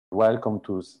welcome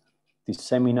to this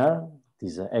seminar,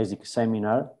 this ESIC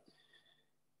seminar.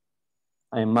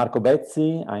 I am Marco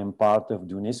Bezzi. I am part of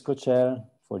the UNESCO Chair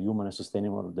for Human and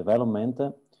Sustainable Development.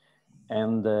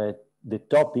 And the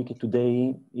topic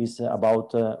today is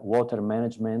about water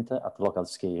management at local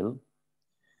scale.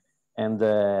 And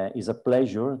it's a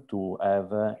pleasure to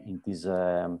have in this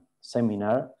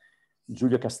seminar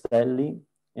Giulio Castelli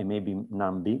and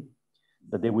Maybin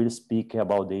that they will speak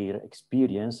about their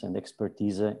experience and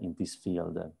expertise in this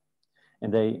field.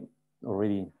 And I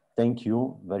already thank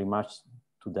you very much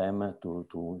to them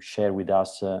to share with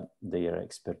us their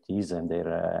expertise and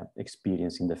their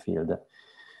experience in the field.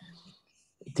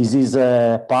 This is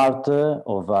a part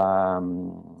of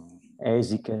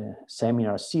ESIC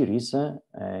seminar series,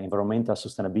 Environmental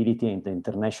Sustainability and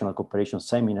International Cooperation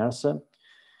Seminars.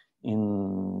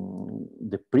 In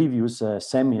the previous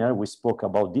seminar, we spoke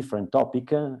about different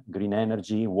topics: green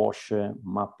energy, wash,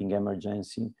 mapping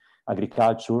emergency,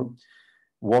 agriculture,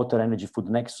 water, energy, food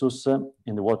nexus,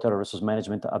 and water resource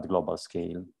management at global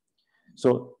scale.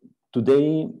 So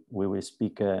today we will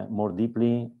speak more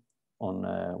deeply on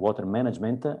water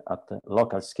management at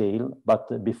local scale.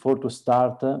 But before to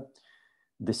start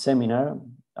the seminar,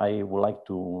 I would like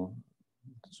to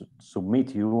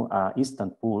submit you an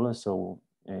instant poll. So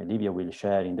Livia will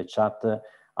share in the chat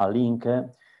a link,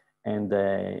 and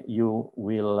you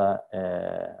will,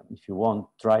 if you want,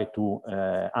 try to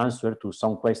answer to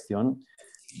some questions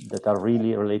that are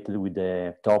really related with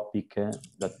the topic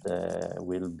that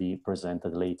will be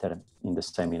presented later in the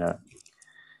seminar.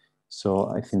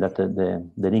 So I think that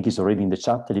the link is already in the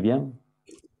chat, Livia.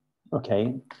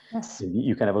 Okay. Yes.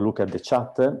 You can have a look at the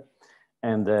chat.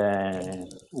 And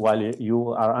while you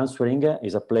are answering,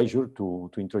 it's a pleasure to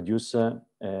introduce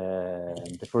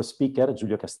the first speaker,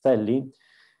 Giulio Castelli.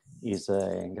 He's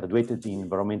graduated in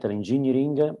environmental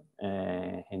engineering,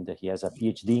 and he has a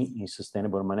PhD in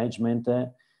sustainable management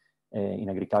in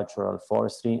agricultural,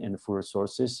 forestry, and food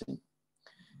resources.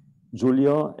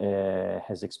 Giulio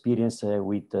has experience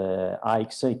with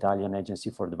EIC, Italian Agency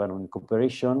for Development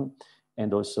Cooperation,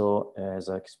 and also has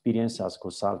experience as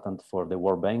consultant for the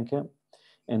World Bank.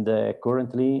 And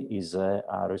currently is a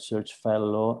research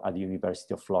fellow at the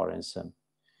University of Florence.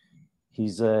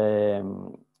 His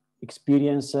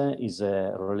experience is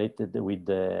related with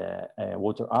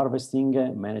water harvesting,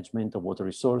 management of water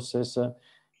resources,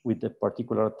 with a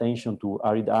particular attention to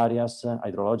arid areas,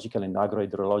 hydrological and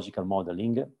agrohydrological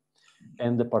modeling,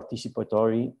 and the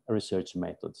participatory research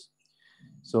methods.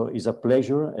 So it's a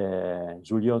pleasure,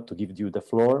 Giulio, to give you the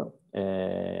floor.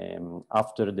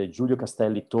 After the Giulio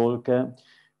Castelli talk,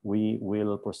 we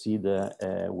will proceed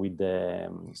with the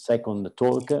second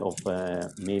talk of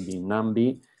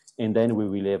Maybin, and then we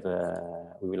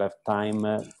will have time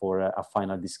for a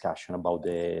final discussion about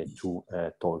the two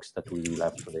talks that we will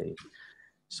have today.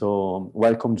 So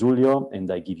welcome, Giulio, and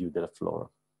I give you the floor.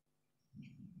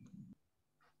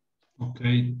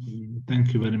 Okay,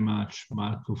 thank you very much,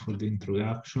 Marco, for the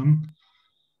introduction.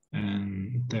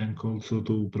 And thank also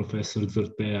to Professor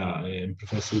Zortea and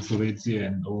Professor Zovezzi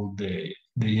and all the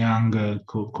young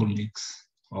colleagues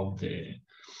of the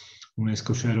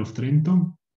UNESCO Chair of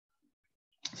Trento.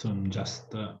 So I'm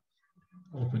just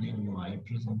opening my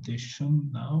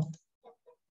presentation now.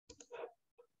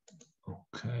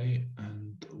 Okay,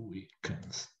 and we can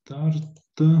start.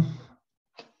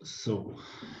 So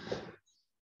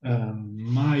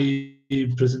my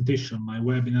presentation, my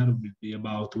webinar will be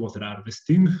about water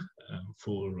harvesting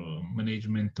for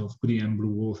management of green and blue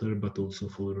water, but also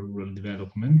for rural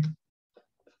development.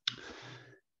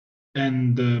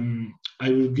 And I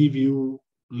will give you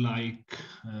like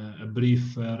a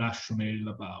brief rationale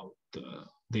about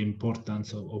the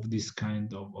importance of this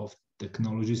kind of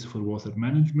technologies for water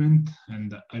management.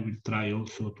 And I will try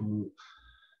also to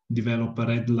develop a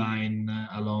red line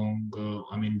along,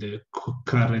 the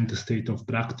current state of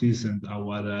practice and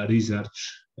our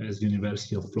research as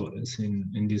University of Florence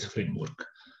in this framework.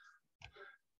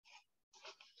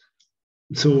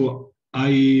 So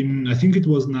I think it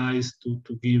was nice to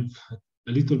give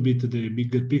a little bit the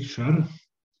bigger picture.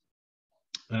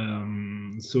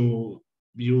 So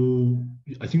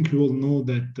I think you all know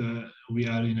that we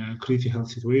are in a critical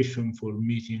situation for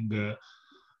meeting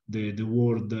the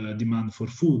world demand for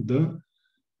food,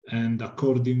 and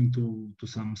according to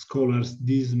some scholars,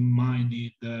 this might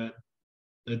need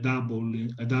a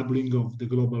doubling of the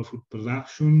global food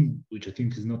production, which I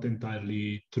think is not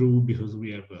entirely true because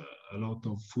we have a lot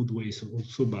of food waste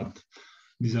also, but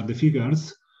these are the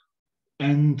figures.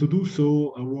 And to do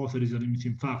so, water is a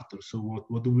limiting factor. So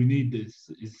what do we need is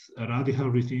a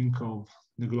radical rethink of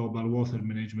the global water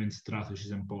management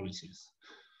strategies and policies.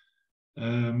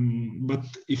 But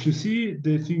if you see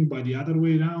the thing by the other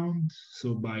way around,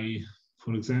 so by,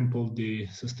 for example, the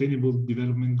Sustainable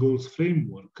Development Goals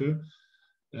framework,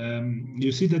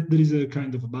 you see that there is a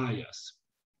kind of a bias.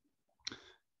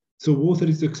 So water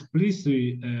is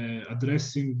explicitly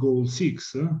addressing goal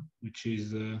 6, which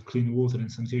is clean water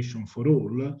and sanitation for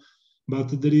all,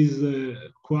 but there is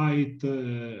quite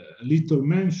little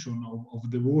mention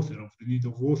of the water, of the need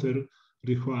of water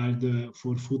required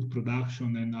for food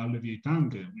production and alleviate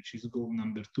hunger, which is goal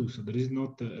number 2. So there is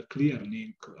not a clear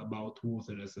link about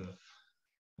water as a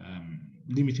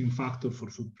limiting factor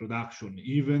for food production,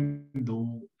 even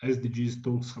though SDGs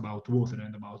talks about water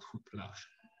and about food production.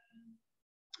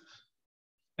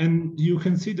 And you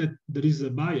can see that there is a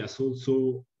bias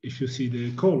also if you see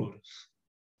the colors.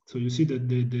 So you see that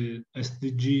the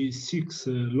SDG 6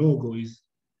 logo is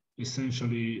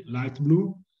essentially light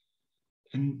blue.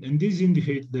 And this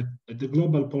indicates that at the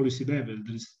global policy level,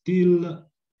 there is still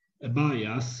a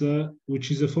bias,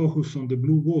 which is a focus on the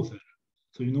blue water.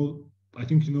 So, you know, I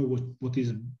think you know what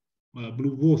is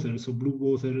blue water. So blue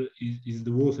water is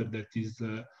the water that is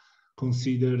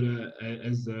considered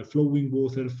as flowing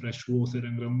water, fresh water,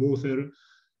 and groundwater,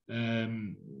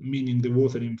 meaning the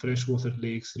water in freshwater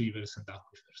lakes, rivers, and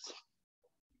aquifers.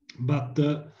 But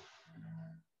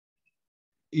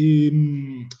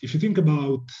if you think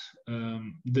about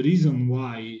the reason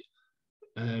why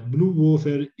blue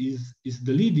water is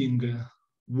the leading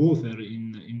water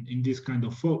in this kind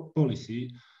of policy,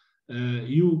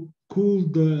 you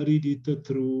could read it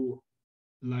through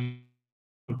like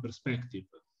perspective.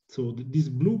 So this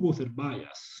blue water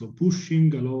bias, so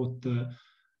pushing a lot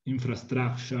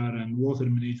infrastructure and water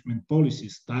management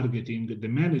policies targeting the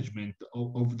management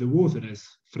of the water as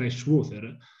fresh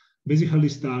water, basically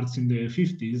starts in the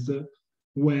 50s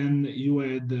when you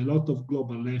had a lot of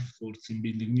global efforts in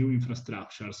building new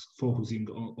infrastructures focusing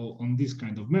on this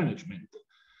kind of management.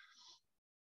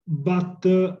 But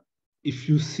if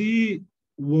you see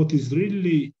what is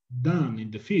really done in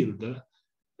the field,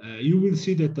 you will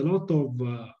see that a lot of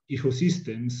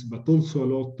ecosystems, but also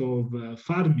a lot of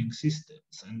farming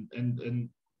systems and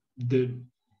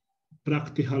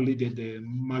practically the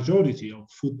majority of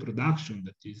food production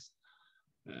that is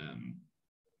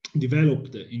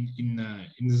developed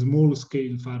in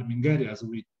small-scale farming areas,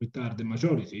 which are the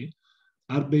majority,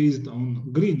 are based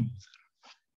on green water.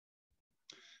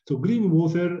 So green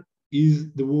water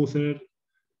is the water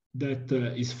that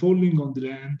is falling on the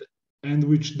land and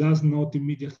which does not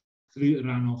immediately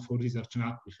run off for research and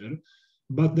aquifer,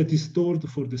 but that is stored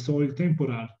for the soil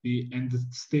temporarily and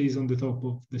stays on the top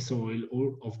of the soil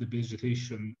or of the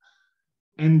vegetation,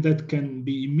 and that can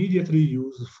be immediately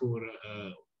used for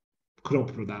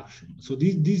crop production. So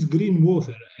this green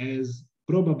water has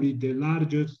probably the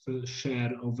largest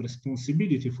share of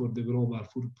responsibility for the global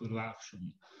food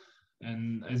production.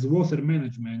 And as water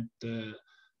management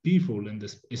people, and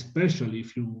especially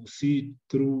if you see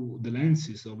through the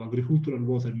lenses of agricultural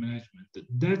water management,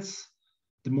 that's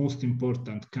the most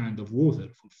important kind of water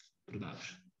for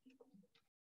production.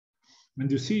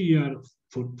 And you see here,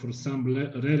 for some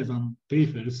relevant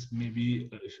papers, maybe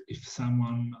if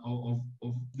someone of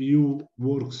you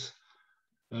works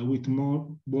with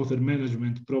more water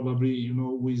management, probably you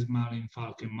know who is Martin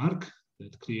Falkenmark,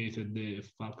 that created the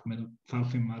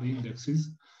Falkenmark indexes.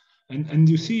 And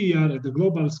you see here at the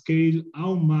global scale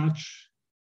how much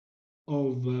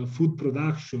of food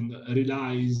production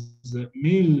relies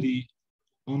mainly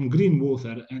on green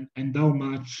water and how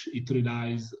much it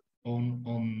relies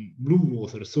on blue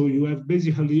water. So you have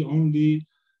basically only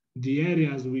the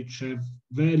areas which have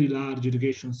very large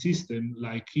irrigation system,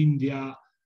 like India,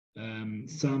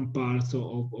 some parts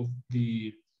of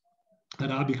the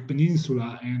Arabic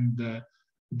Peninsula, and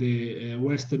the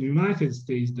Western United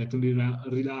States that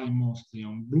rely mostly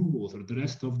on blue water. The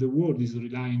rest of the world is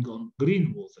relying on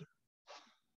green water.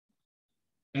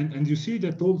 And you see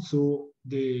that also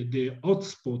the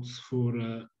hotspots for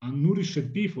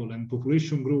unnourished people and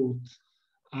population growth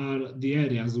are the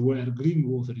areas where green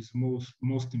water is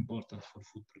most important for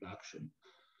food production.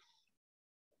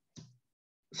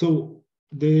 So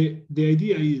the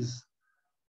idea is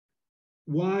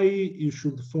why you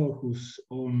should focus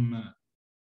on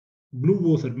blue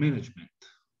water management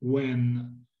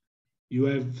when you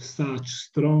have such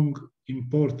strong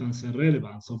importance and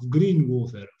relevance of green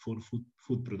water for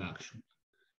food production.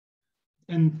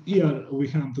 And here we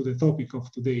come to the topic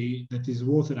of today, that is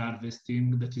water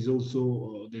harvesting. That is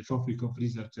also the topic of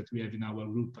research that we have in our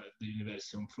group at the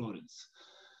University of Florence.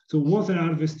 So water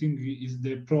harvesting is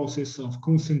the process of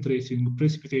concentrating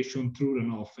precipitation through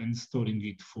runoff and storing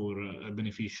it for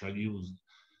beneficial use.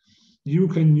 You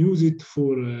can use it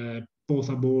for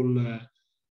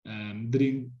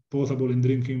potable and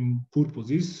drinking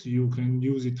purposes. You can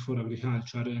use it for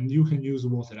agriculture, and you can use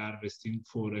water harvesting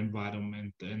for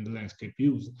environment and landscape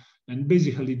use. And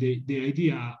basically, the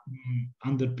idea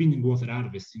underpinning water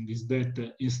harvesting is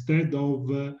that instead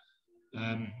of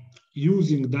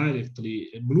using directly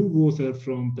blue water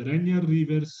from perennial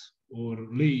rivers or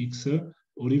lakes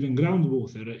or even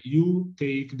groundwater, you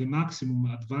take the maximum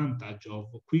advantage of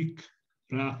quick,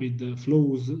 rapid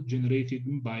flows generated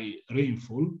by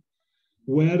rainfall,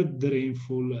 where the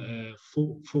rainfall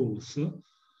falls.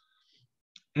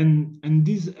 And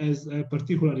this has a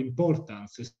particular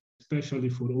importance, especially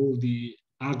for all the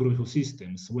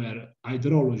agroecosystems where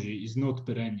hydrology is not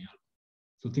perennial.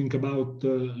 So think about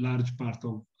a large part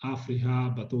of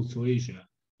Africa, but also Asia.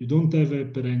 You don't have a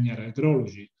perennial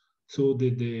hydrology. So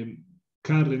the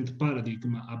current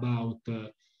paradigm about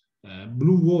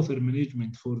blue water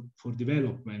management for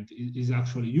development is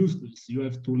actually useless. You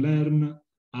have to learn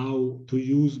how to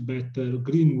use better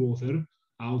green water,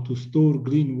 how to store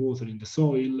green water in the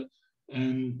soil,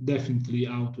 and definitely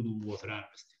how to do water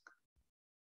harvesting.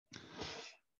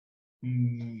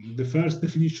 The first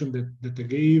definition that I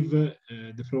gave,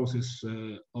 the process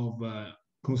of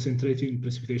concentrating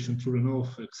precipitation through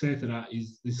runoff, etc.,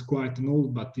 is quite an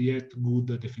old but yet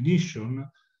good definition.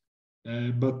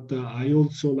 But I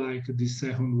also like the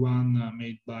second one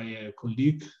made by a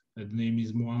colleague. The name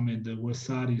is Mohamed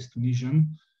Ouassari, is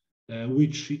Tunisian,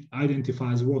 which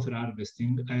identifies water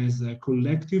harvesting as a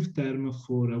collective term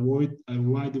for a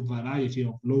wide variety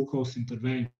of low-cost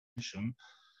intervention,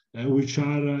 which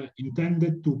are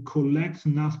intended to collect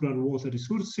natural water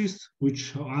resources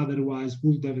which otherwise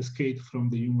would have escaped from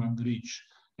the human reach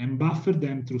and buffer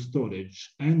them through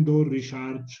storage and or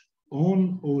recharge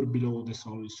on or below the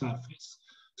soil surface.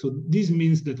 So this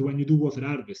means that when you do water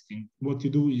harvesting, what you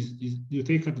do is you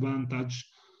take advantage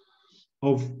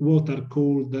of what are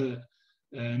called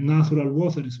natural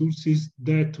water resources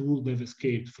that would have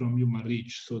escaped from human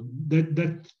reach. So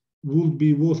that would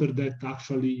be water that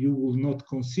actually you will not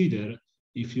consider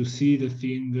if you see the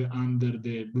thing under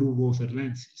the blue water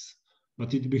lenses.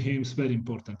 But it becomes very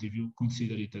important if you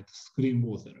consider it as green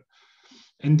water.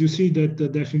 And you see that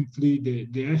definitely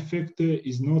the effect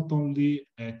is not only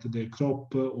at the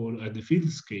crop or at the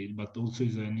field scale, but also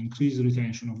is an increased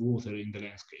retention of water in the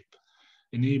landscape,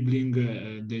 enabling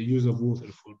the use of water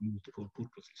for multiple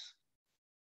purposes.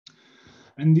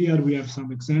 And here we have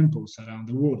some examples around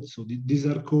the world. So these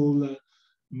are called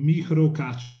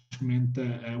micro-catchment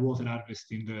water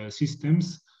harvesting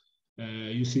systems.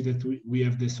 You see that we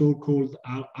have the so-called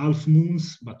half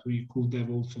moons, but we could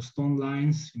have also stone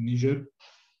lines in Niger.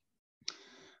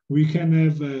 We can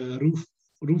have a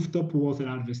rooftop water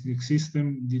harvesting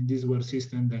system. These were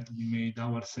systems that we made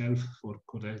ourselves for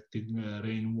collecting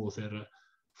rainwater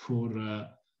for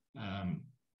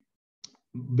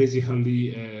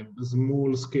basically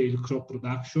small-scale crop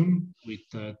production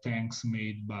with tanks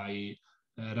made by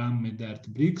rammed dirt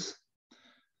bricks.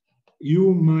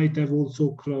 You might have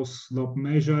also cross-slope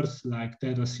measures like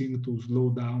terracing to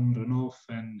slow down runoff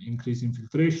and increase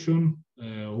infiltration,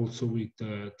 also with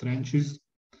trenches.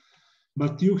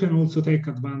 But you can also take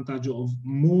advantage of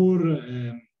more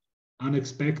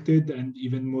unexpected and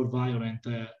even more violent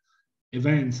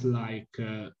events like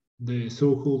the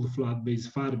so-called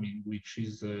flood-based farming, which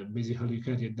is basically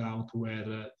carried out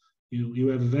where you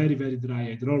have very, very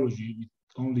dry hydrology with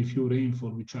only few rainfall,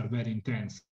 which are very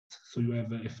intense. So you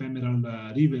have ephemeral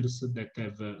rivers that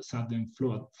have sudden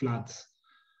floods.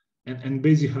 And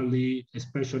basically,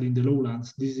 especially in the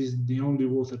lowlands, this is the only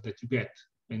water that you get.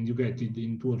 And you get it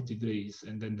in 20 days,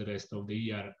 and then the rest of the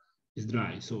year is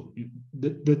dry. So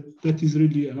that is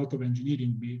really a lot of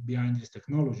engineering behind these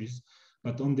technologies.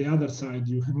 But on the other side,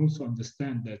 you can also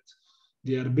understand that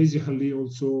they are basically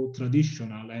also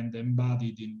traditional and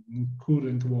embodied in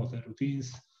current water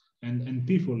routines, and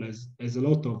people has a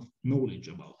lot of knowledge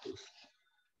about this.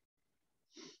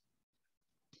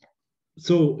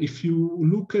 So if you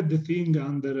look at the thing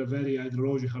under a very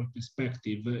hydrological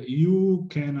perspective, you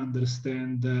can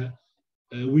understand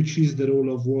which is the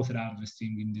role of water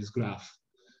harvesting in this graph.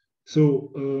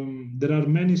 So there are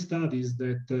many studies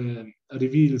that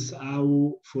reveals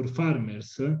how, for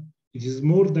farmers, it is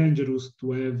more dangerous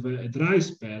to have a dry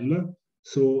spell,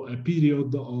 so a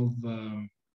period of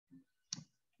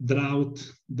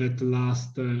drought that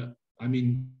lasts,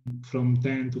 from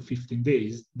 10 to 15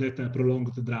 days, that a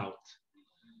prolonged drought.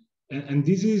 And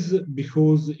this is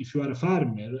because if you are a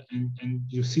farmer and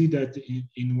you see that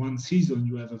in one season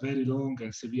you have a very long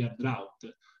and severe drought,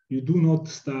 you do not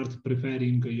start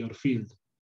preparing your field.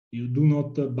 You do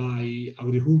not buy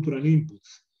agricultural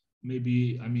inputs.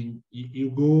 maybe, I mean,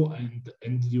 you go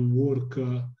and you work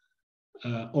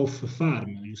off a farm.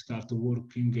 You start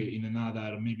working in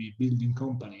another maybe building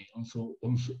company, and so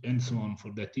on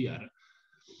for that year.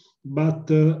 But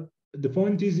the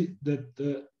point is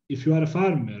that if you are a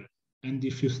farmer and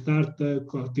if you start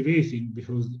cultivating,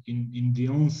 because in the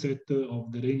onset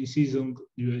of the rainy season,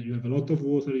 you have a lot of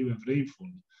water, you have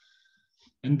rainfall.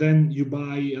 And then you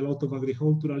buy a lot of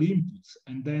agricultural inputs.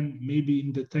 And then maybe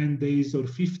in the 10 days or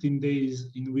 15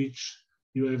 days in which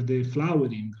you have the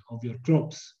flowering of your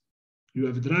crops, you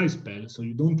have dry spell, so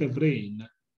you don't have rain,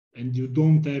 and you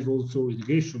don't have also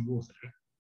irrigation water.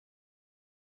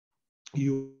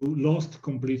 You lost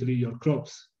completely your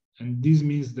crops. And this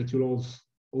means that you lost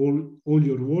all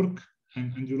your work,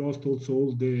 and you lost also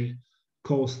all the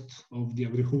costs of the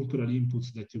agricultural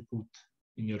inputs that you put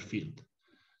in your field.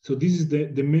 So this is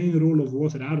the main role of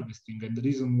water harvesting, and the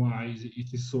reason why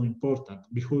it is so important,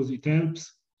 because it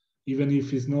helps, even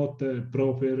if it's not a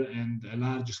proper and a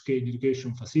large-scale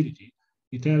irrigation facility,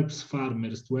 it helps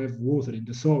farmers to have water in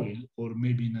the soil or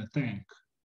maybe in a tank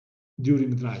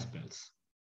during dry spells.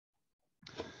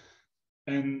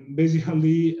 And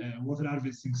basically, water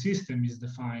harvesting system is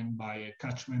defined by a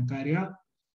catchment area.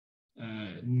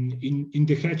 In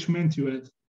the catchment, you have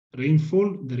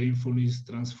rainfall. The rainfall is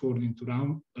transformed into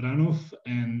runoff,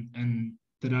 and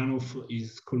the runoff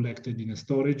is collected in a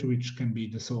storage, which can be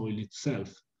the soil itself.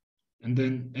 And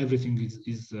then everything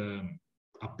is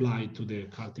applied to the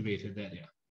cultivated area.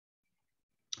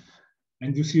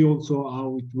 And you see also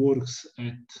how it works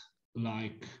at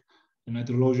like an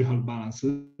hydrological balance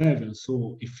level.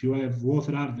 So if you have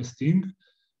water harvesting,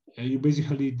 you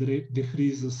basically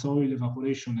decrease the soil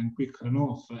evaporation and quick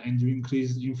runoff, and you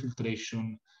increase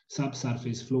infiltration,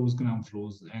 subsurface flows, ground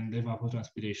flows, and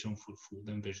evapotranspiration for food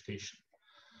and vegetation.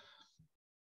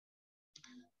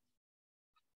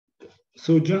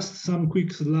 So just some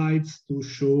quick slides to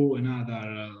show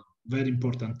another very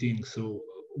important thing. So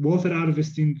water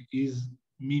harvesting is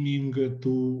meaning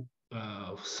to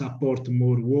support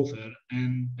more water,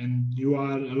 and you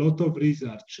are a lot of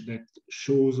research that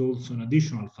shows also an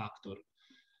additional factor.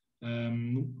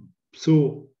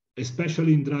 So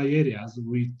especially in dry areas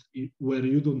where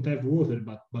you don't have water,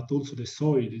 but also the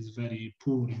soil is very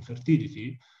poor in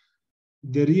fertility,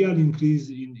 the real increase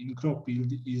in crop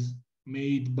yield is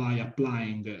made by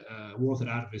applying water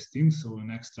harvesting, so an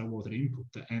extra water input,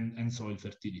 and soil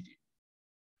fertility.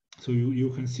 So you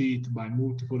can see it by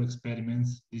multiple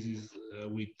experiments. This is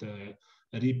with a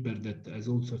reaper that has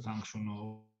also a function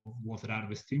of water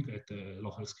harvesting at a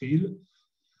local scale.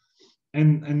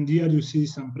 And here you see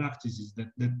some practices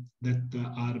that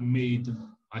are made.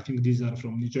 I think these are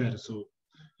from Niger. So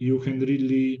you can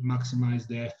really maximize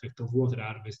the effect of water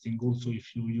harvesting also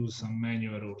if you use some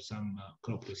manure or some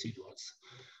crop residuals.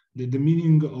 The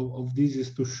meaning of this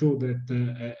is to show that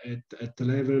at the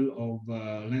level of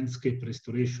landscape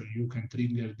restoration, you can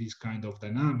trigger this kind of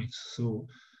dynamics. So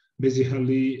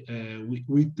basically,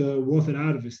 with water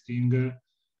harvesting,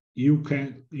 you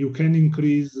can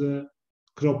increase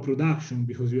crop production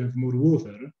because you have more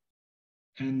water.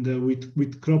 And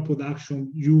with crop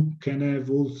production, you can have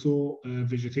also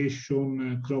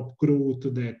vegetation crop growth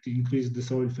that increase the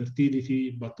soil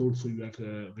fertility, but also you have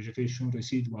vegetation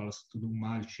residuals to do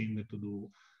mulching, to do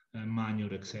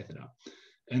manure, etc.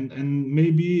 And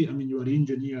maybe, I mean, you are an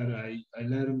engineer. I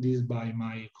learned this by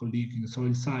my colleague in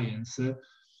soil science.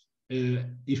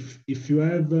 If you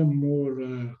have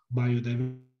more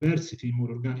biodiversity,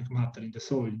 more organic matter in the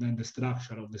soil, then the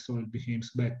structure of the soil becomes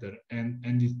better, and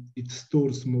it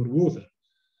stores more water.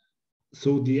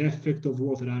 So the effect of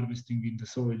water harvesting in the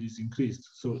soil is increased.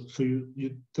 So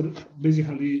you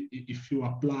basically, if you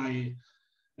apply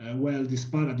well this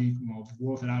paradigm of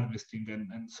water harvesting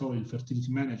and soil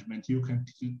fertility management, you can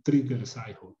trigger a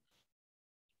cycle.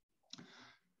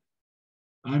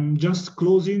 I'm just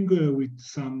closing with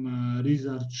some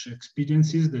research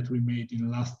experiences that we made in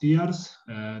last years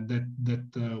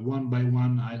that one by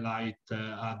one highlight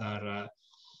other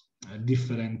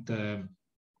different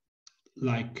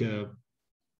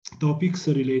topics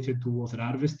related to water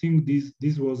harvesting.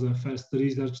 This was the first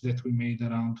research that we made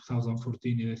around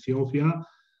 2014 in Ethiopia,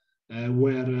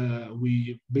 where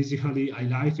we basically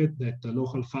highlighted that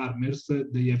local farmers,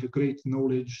 they have a great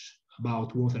knowledge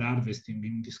about water harvesting.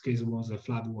 In this case, it was a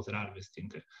flood water harvesting.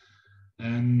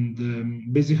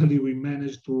 And basically, we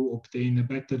managed to obtain a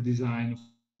better design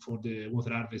for the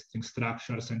water harvesting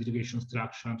structures and irrigation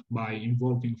structure by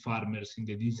involving farmers in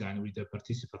the design with a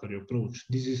participatory approach.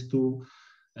 This is to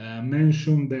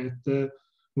mention that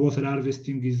water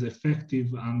harvesting is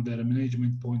effective under a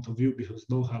management point of view because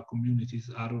local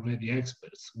communities are already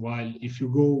experts. While if you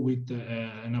go with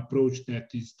an approach that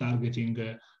is targeting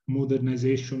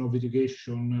modernization of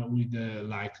irrigation with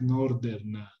like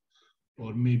northern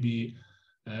or maybe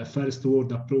first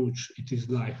world approach, it is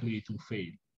likely to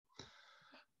fail.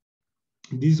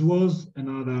 This was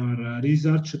another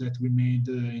research that we made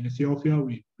in Ethiopia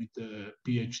with a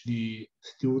PhD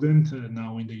student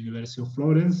now in the University of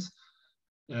Florence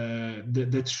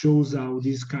that shows how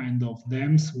these kind of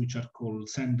dams, which are called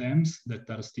sand dams, that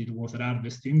are still water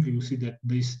harvesting, you see that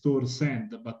they store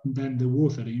sand, but then the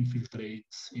water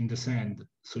infiltrates in the sand.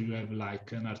 So you have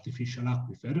like an artificial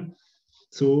aquifer.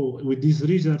 So with this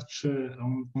research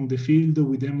on the field,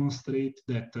 we demonstrate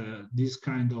that this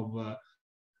kind of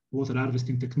water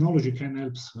harvesting technology can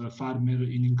help farmer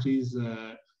in increase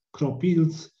crop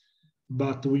yields,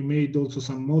 but we made also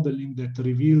some modeling that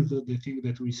revealed the thing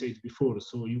that we said before.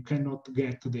 So you cannot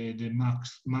get the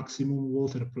maximum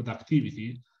water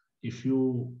productivity if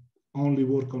you only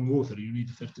work on water. You need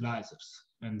fertilizers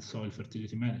and soil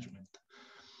fertility management.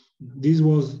 This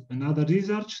was another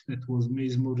research that was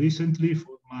made more recently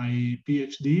for my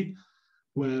PhD,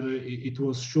 where it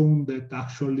was shown that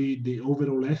actually the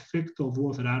overall effect of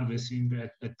water harvesting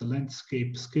at the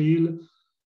landscape scale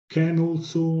can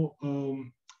also,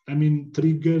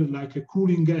 trigger like a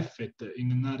cooling effect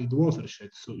in an arid watershed.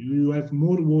 So you have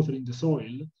more water in the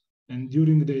soil, and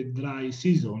during the dry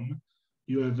season,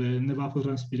 you have an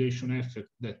evapotranspiration effect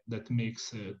that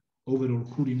makes overall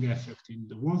cooling effect in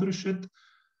the watershed.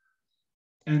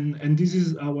 And this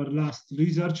is our last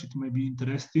research. It may be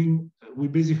interesting. We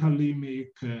basically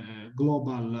make a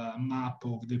global map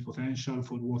of the potential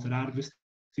for water harvesting.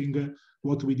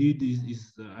 What we did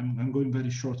is I'm going very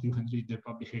short. You can read the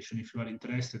publication if you are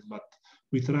interested, but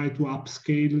we try to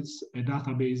upscale a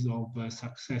database of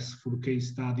successful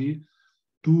case study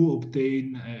to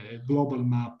obtain a global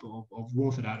map of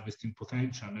water harvesting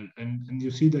potential. And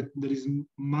you see that there is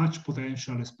much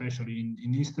potential, especially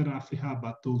in Eastern Africa,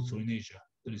 but also in Asia.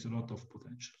 There is a lot of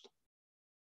potential.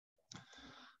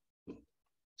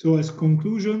 So as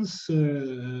conclusions,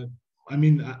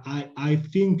 I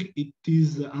think it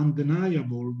is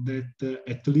undeniable that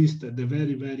at least at the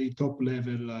very, very top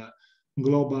level,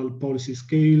 global policy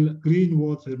scale, green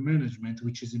water management,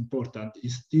 which is important,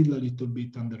 is still a little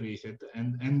bit underrated.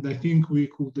 And I think we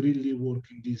could really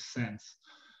work in this sense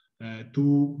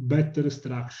to better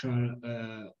structure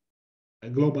a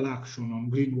global action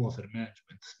on green water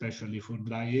management, especially for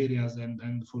dry areas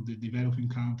and for the developing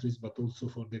countries, but also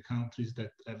for the countries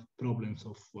that have problems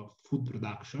of food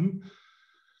production.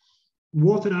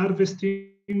 Water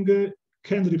harvesting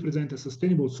can represent a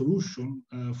sustainable solution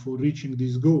for reaching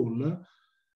this goal,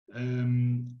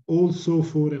 also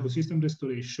for ecosystem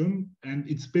restoration, and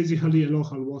it's basically a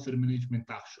local water management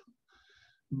action.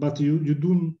 But you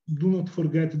do not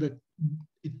forget that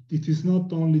it is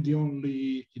not only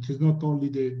the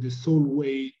sole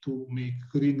way to make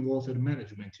green water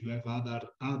management. You have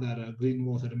other green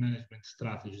water management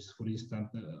strategies. For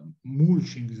instance,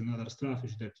 mulching is another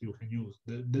strategy that you can use.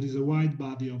 There is a wide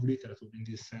body of literature in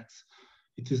this sense.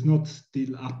 It is not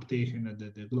still uptaken at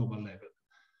the global level.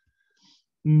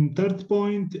 Third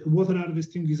point, water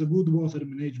harvesting is a good water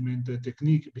management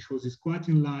technique because it's quite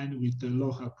in line with the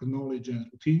local knowledge and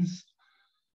routines.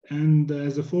 And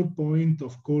as a fourth point,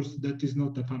 of course, that is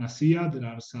not a panacea. There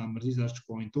are some research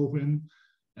points open.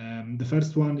 The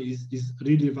first one is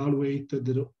really evaluate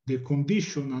the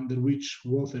condition under which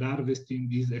water harvesting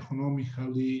is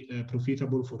economically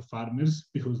profitable for farmers,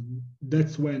 because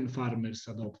that's when farmers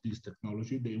adopt this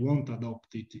technology. They won't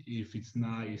adopt it if it's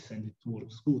nice and it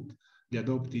works good. They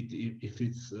adopt it if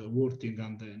it's working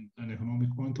under an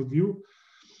economic point of view.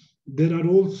 There are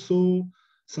also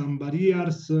some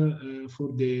barriers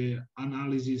for the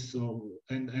analysis of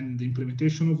and the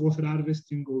implementation of water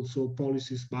harvesting, also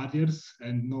policies barriers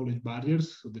and knowledge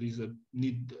barriers. So there is a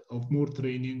need of more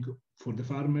training for the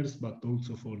farmers, but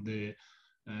also for the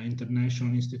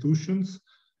international institutions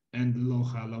and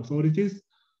local authorities.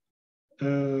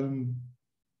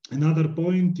 Another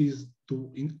point is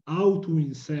how to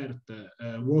insert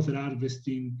water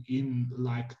harvesting in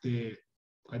like the,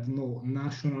 I don't know,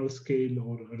 national scale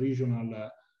or regional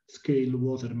scale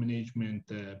water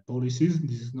management policies.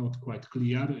 This is not quite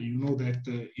clear. You know that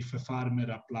if a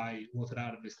farmer apply water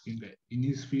harvesting in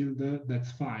his field,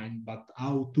 that's fine, but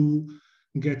how to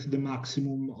get the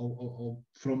maximum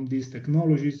from these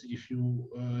technologies if you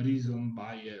reason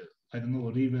by, I don't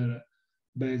know, river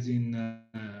basin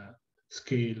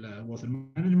scale water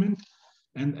management.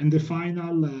 And the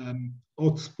final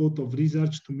hotspot of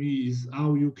research to me is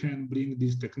how you can bring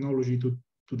this technology to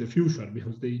the future,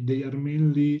 because they are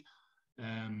mainly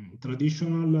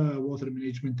traditional water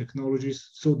management technologies.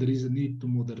 So there is a need to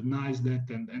modernize that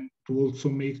and to also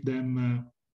make them,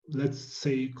 let's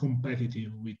say,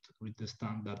 competitive with the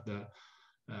standard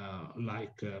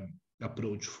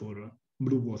approach for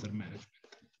blue water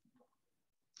management.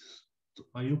 So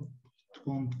I hope it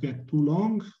won't get too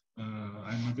long.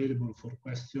 I'm available for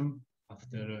questions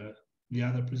after the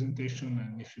other presentation,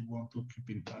 and if you want to keep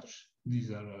in touch,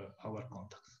 these are our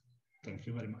contacts. Thank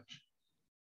you very much.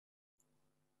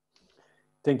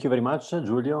 Thank you very much,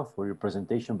 Giulio, for your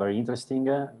presentation. Very interesting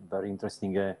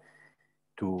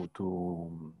to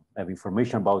have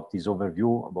information about this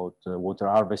overview about water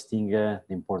harvesting, the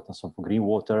importance of green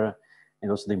water,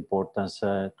 and also the importance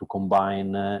to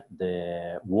combine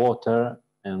the water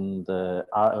and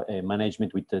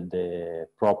management with the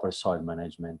proper soil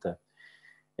management.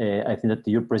 I think that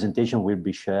your presentation will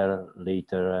be shared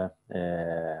later.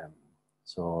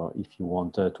 So if you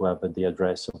want to have the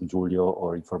address of Giulio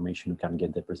or information, you can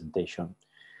get the presentation.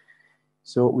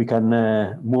 So we can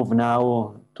move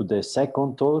now to the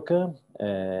second talk.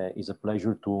 It's a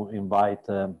pleasure to invite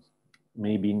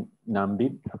Maybin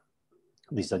Nambi.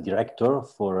 This is a director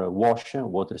for WASH,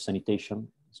 water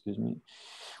sanitation and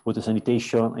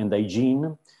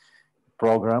hygiene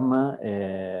program.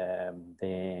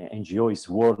 The NGO is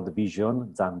World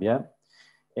Vision Zambia.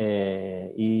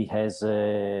 He has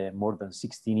more than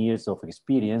 16 years of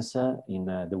experience in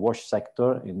the WASH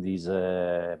sector, and is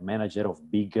manager of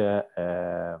big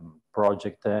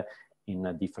project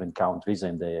in different countries,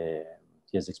 and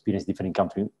he has experienced different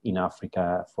countries in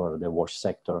Africa for the WASH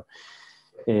sector.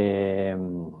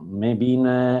 Maybin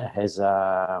has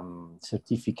a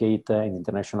certificate in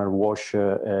international WASH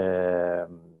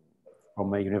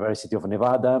from the University of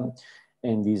Nevada,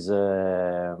 and is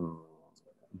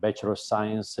Bachelor of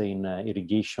Science in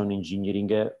Irrigation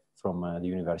Engineering from the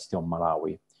University of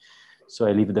Malawi. So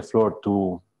I leave the floor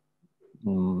to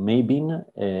Maybin,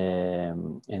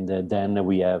 and then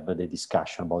we have the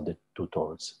discussion about the two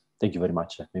talks. Thank you very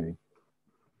much, Maybin.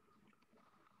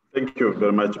 Thank you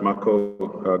very much,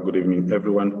 Marco. Good evening,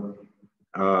 everyone.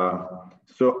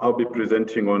 So I'll be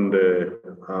presenting on the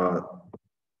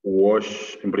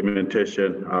WASH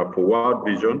implementation for World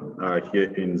Vision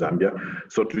here in Zambia.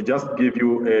 So to just give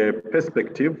you a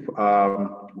perspective,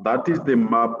 that is the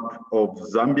map of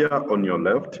Zambia on your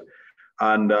left,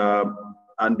 and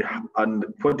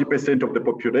 40% of the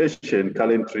population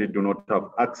currently do not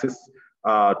have access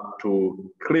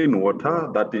to clean water.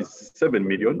 That is 7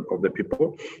 million of the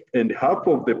people, and half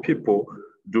of the people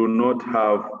do not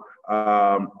have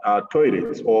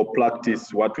toilets or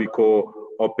practice what we call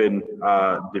open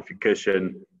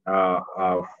defecation.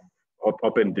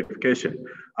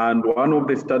 And one of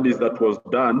the studies that was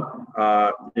done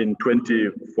in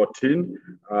 2014,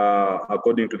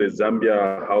 according to the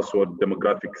Zambia Household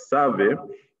Demographic Survey,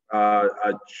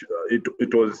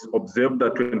 it was observed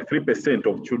that 23%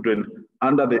 of children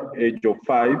under the age of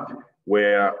 5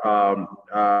 were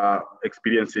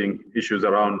experiencing issues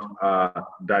around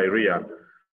diarrhea.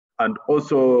 And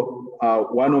also,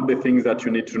 one of the things that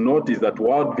you need to note is that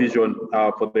World Vision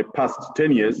for the past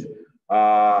 10 years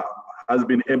has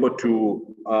been able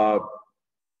to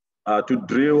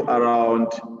drill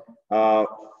around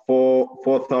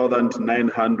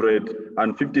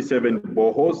 4,957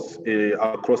 boreholes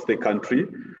across the country.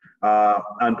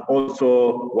 And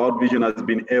also, World Vision has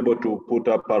been able to put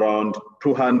up around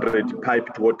 200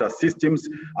 piped water systems,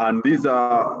 and these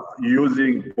are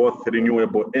using both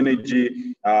renewable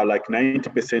energy, like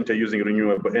 90% are using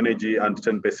renewable energy and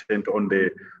 10% on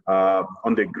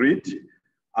the grid.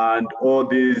 And all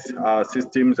these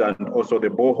systems and also the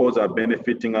boreholes are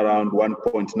benefiting around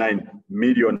 1.9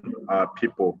 million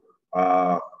people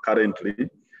currently.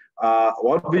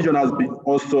 World Vision has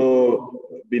also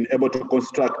been able to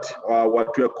construct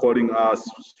what we are calling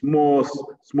small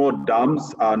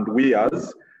dams and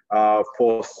weirs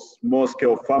for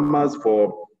small-scale farmers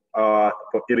for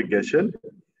irrigation.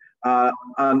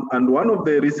 And one of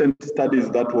the recent studies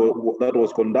that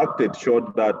was conducted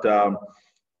showed that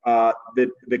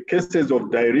the cases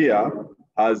of diarrhea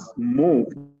has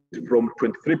moved from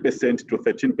 23% to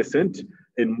 13%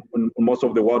 in most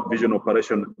of the World Vision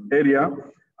operation area,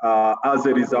 as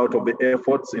a result of the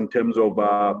efforts in terms of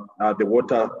the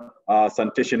water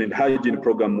sanitation and hygiene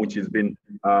program, which has been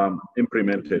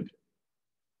implemented.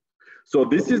 So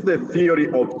this is the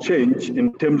theory of change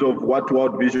in terms of what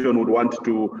World Vision would want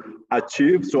to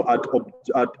achieve. So at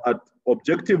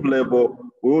objective level,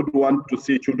 we would want to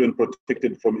see children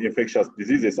protected from infectious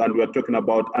diseases. And we are talking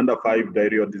about under 5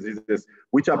 diarrheal diseases,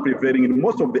 which are prevailing in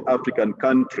most of the African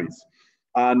countries.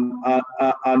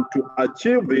 And to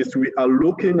achieve this, we are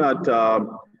looking at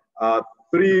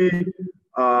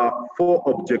four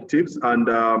objectives. And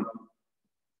the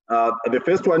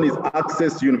first one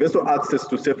is universal access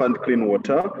to safe and clean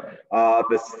water.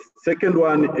 The second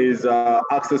one is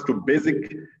access to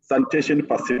basic sanitation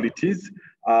facilities.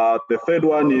 The third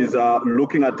one is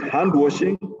looking at hand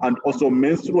washing and also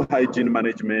menstrual hygiene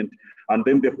management. And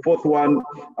then the fourth one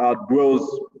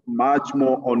dwells much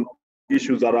more on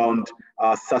issues around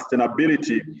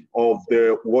sustainability of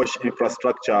the wash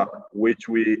infrastructure, which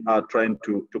we are trying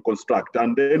to construct.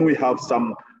 And then we have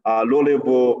some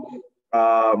low-level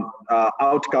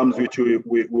outcomes which we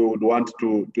would want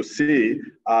to see,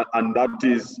 and that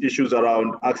is issues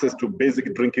around access to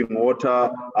basic drinking water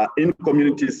in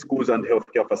communities, schools, and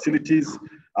healthcare facilities.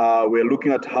 We're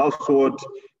looking at household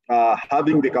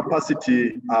having the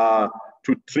capacity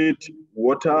to treat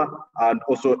water, and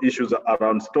also issues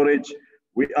around storage.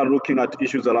 We are looking at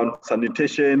issues around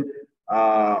sanitation,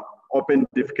 open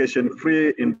defecation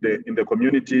free in the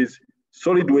communities,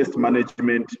 solid waste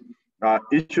management,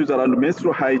 issues around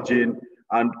menstrual hygiene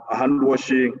and hand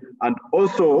washing, and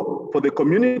also for the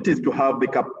communities to have the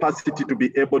capacity to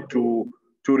be able to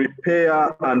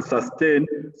repair and sustain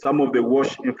some of the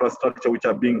wash infrastructure which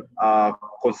are being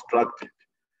constructed.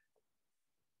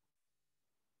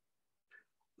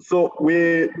 So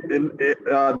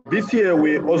this year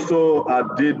we also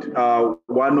did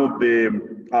one of a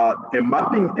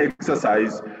mapping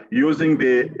exercise using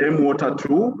the M-Water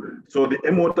tool. So the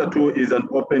M-Water tool is an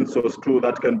open source tool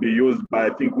that can be used by,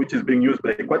 which is being used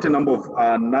by quite a number of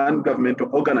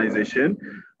non-governmental organizations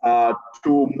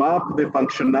to map the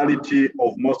functionality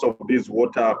of most of these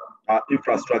water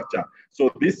infrastructure. So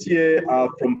this year,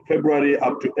 from February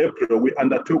up to April, we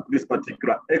undertook this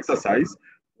particular exercise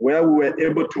where we were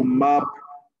able to map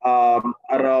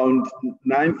around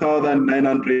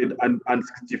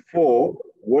 9,964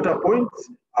 water points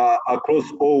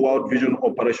across all World Vision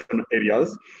operation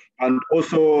areas. And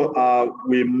also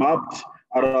we mapped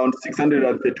around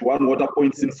 631 water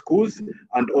points in schools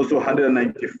and also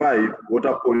 195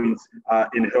 water points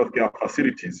in healthcare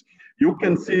facilities. You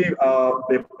can see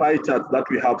the pie chart that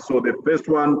we have. So the first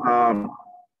one,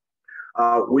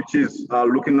 which is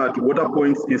looking at water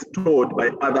points installed by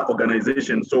other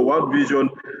organizations. So World Vision,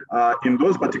 in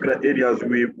those particular areas,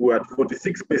 we were at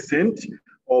 46%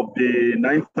 of the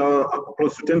 9,000,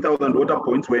 close to 10,000 water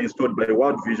points were installed by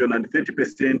World Vision, and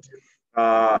 30%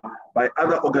 by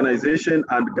other organizations,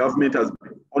 and government has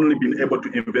only been able to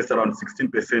invest around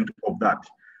 16% of that.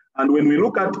 And when we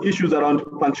look at issues around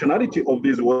functionality of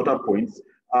these water points,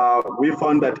 we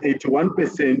found that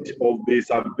 81% of the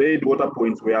surveyed water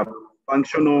points were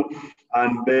functional,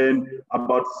 and then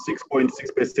about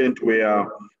 6.6% were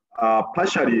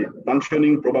partially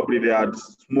functioning. Probably they had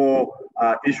small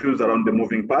issues around the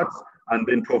moving parts, and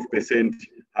then 12%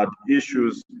 had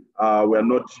issues were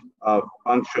not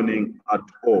functioning at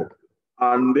all.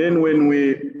 And then when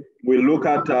we look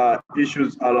at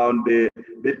issues around the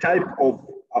type of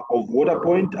water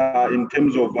point in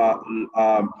terms of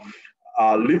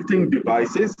lifting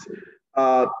devices,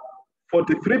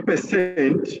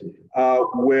 43%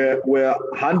 were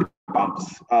hand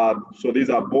pumps. So these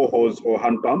are boreholes or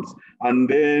hand pumps. And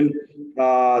then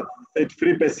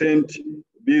 33%,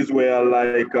 these were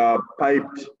like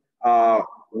piped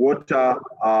water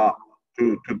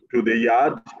to the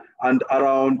yard, and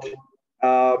around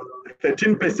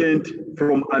 13%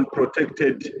 from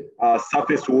unprotected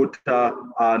surface water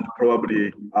and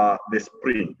probably the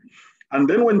spring. And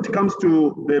then when it comes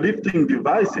to the lifting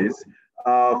devices,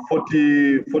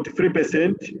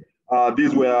 43%,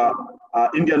 these were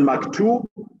Indian Mark II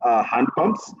hand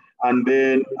pumps, and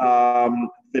then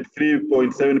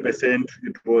 3.7%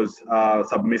 it was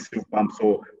submersive pumps.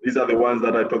 So these are the ones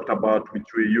that I talked about,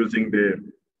 which we're using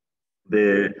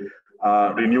the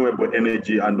renewable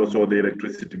energy and also the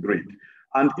electricity grid.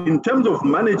 And in terms of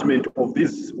management of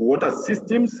these water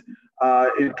systems,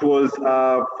 it was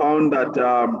found that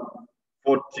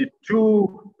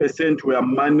 42% were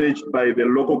managed by the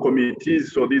local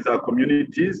communities, so these are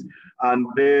communities, and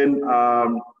then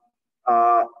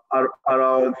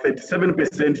around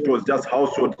 37% it was just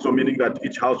household, so meaning that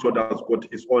each household has got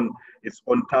its own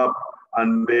tap,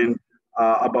 and then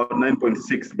about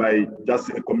 9.6 by just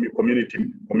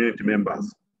community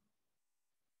members.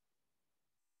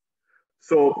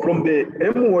 So from the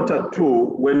M-Water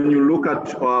tool, when you look at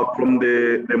from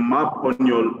the map on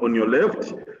your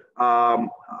left,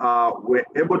 we're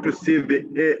able to see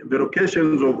the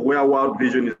locations of where World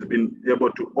Vision has been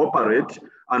able to operate.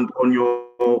 And on your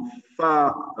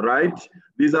far right,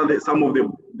 these are some of the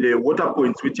water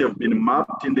points which have been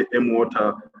mapped in the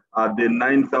M-Water, the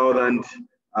 9,000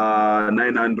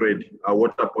 900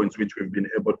 water points, which we've been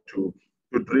able to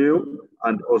drill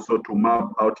and also to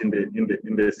map out in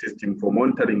the system for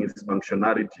monitoring its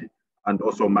functionality and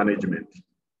also management.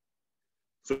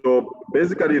 So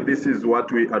basically, this is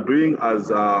what we are doing as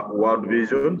World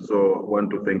Vision. So I want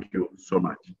to thank you so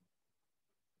much.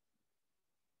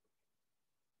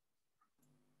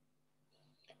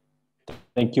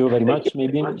 Thank you very much,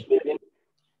 Maybin.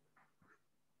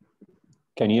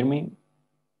 Can you hear me?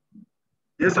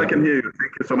 Yes, I can hear you.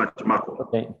 Thank you so much, Marco.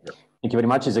 Okay. Thank you very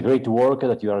much. It's a great work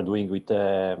that you are doing with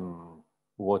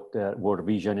World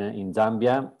Vision in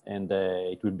Zambia, and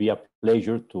it will be a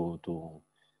pleasure to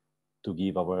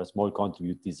give our small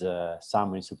contribute this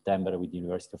summer in September with the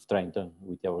University of Trento,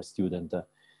 with our student.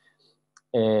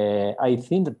 I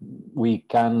think that we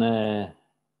can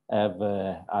have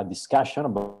a discussion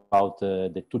about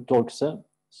the two talks.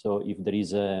 So if there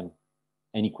is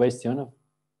any question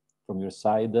from your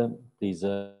side, please,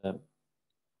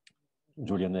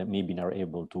 Julian and Maybin are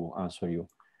able to answer you.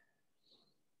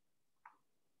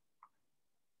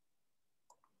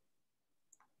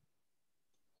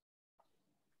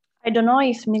 I don't know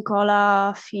if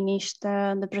Nicola finished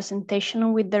the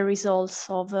presentation with the results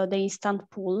of the instant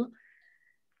pool.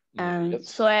 Yes.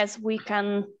 So as we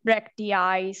can break the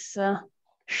ice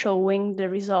showing the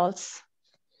results.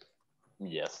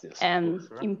 Yes, and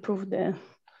sure. Improve the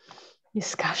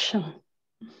discussion.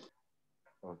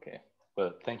 Okay,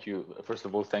 well, thank you. First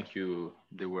of all, thank you.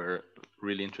 They were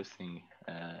really interesting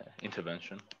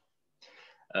intervention.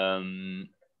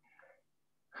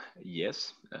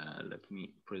 Yes, let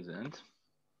me present.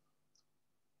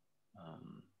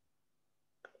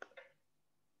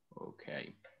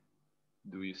 Okay,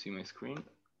 do you see my screen?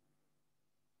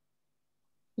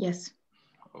 Yes.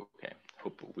 Okay,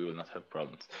 hope we will not have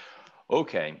problems.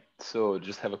 Okay, so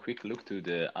just have a quick look to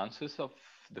the answers of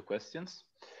the questions.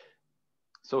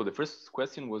 So the first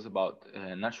question was about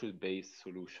natural-based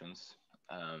solutions.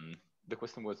 The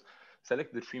question was,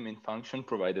 select the three main functions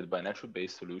provided by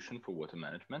natural-based solution for water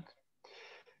management.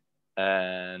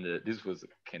 And this was a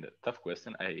kind of tough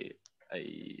question. I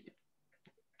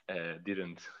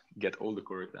didn't get all the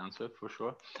correct answer for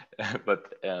sure,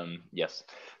 but yes.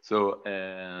 So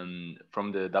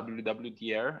from the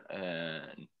WWDR,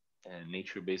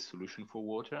 nature-based solution for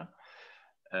water,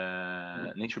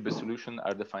 nature-based solutions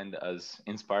are defined as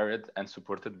inspired and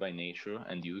supported by nature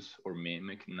and use or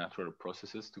mimic natural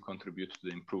processes to contribute to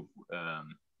the improved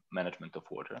management of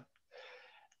water.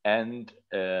 And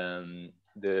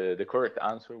the correct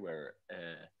answer were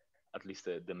at least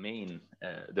the main,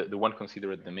 the one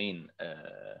considered the main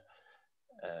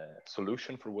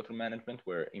solution for water management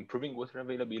were improving water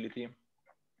availability,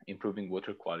 improving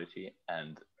water quality,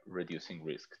 and reducing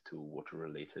risk to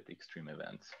water-related extreme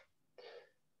events.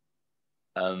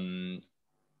 Then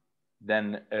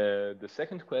the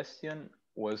second question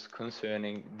was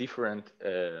concerning different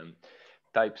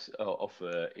types of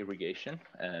irrigation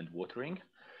and watering.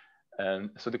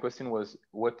 So the question was,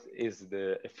 what is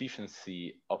the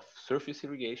efficiency of surface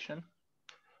irrigation,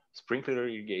 sprinkler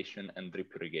irrigation, and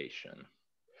drip irrigation?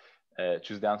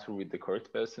 Choose the answer with the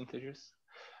correct percentages.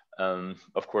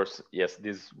 Of course, yes,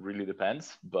 this really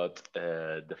depends, but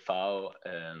the FAO,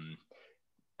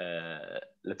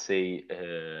 let's say,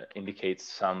 indicates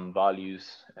some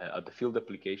values at the field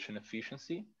application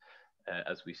efficiency,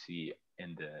 as we see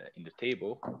in the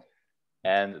table.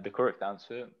 And the correct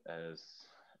answer, as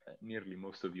nearly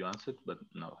most of you answered, but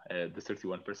no, the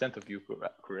 31% of you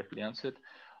correctly answered,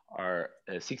 are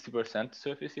 60%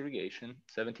 surface irrigation,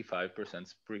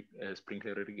 75%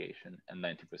 sprinkler irrigation, and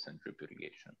 90% drip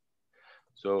irrigation.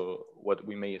 So what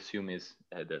we may assume is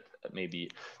that maybe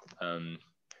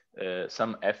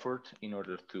some effort in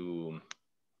order to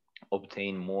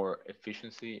obtain more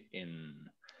efficiency in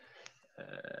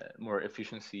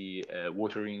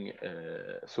watering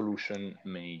solution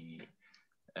may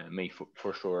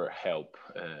for sure help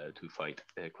to fight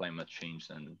climate change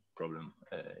and problem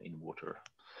in water.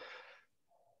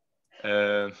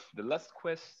 The last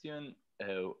question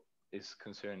is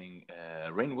concerning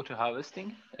rainwater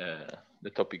harvesting, the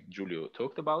topic Giulio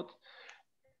talked about.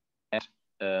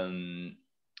 And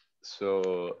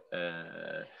so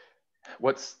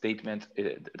what statement,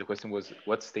 the question was,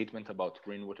 what statement about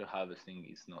rainwater harvesting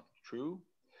is not true?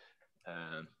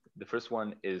 The first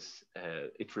one is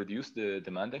it reduced the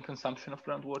demand and consumption of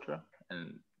groundwater,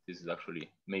 and this is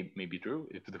actually may be true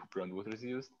if the groundwater is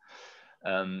used.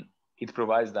 It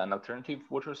provides an alternative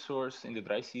water source in the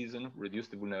dry season, reduce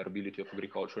the vulnerability of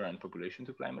agriculture and population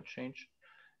to climate change,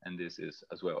 and this is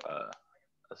as well a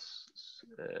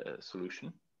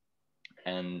solution.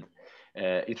 And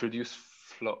It reduced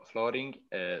flooding,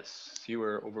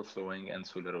 sewer overflowing, and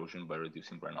soil erosion by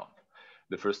reducing runoff.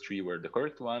 The first three were the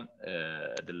correct one.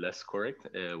 The less correct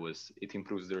was it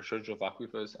improves the recharge of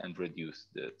aquifers and reduce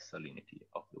the salinity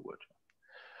of the water.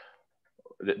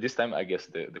 This time, I guess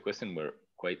the question were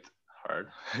quite hard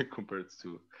compared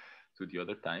to the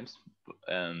other times.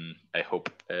 I hope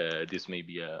this may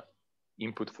be a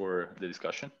input for the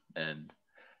discussion, and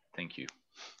thank you.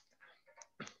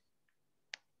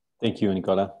 Thank you,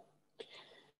 Nicola.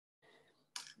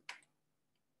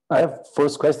 I have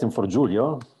first question for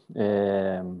Giulio.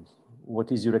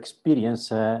 What is your experience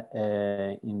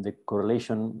in the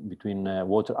correlation between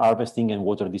water harvesting and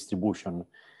water distribution?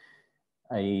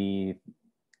 In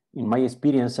my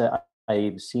experience,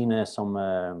 I've seen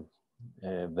some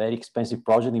very expensive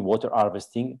project in water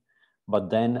harvesting, but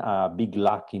then a big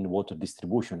lack in water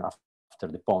distribution after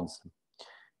the ponds.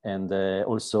 And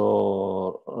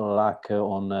also lack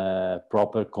on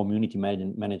proper community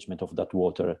management of that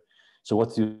water. So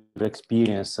what's your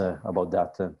experience about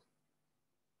that?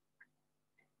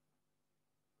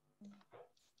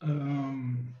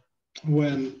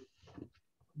 Well,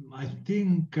 I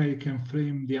think I can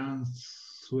frame the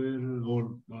answer,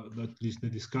 or at least the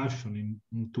discussion,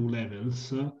 in two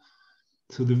levels.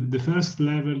 So the first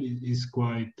level is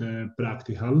quite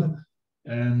practical.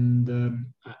 And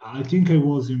I think I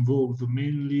was involved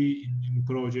mainly in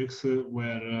projects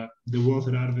where the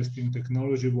water harvesting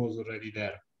technology was already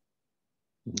there.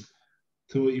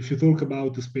 So if you talk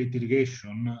about the spade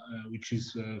irrigation, which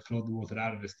is flood water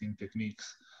harvesting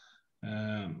techniques,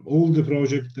 all the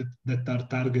projects that are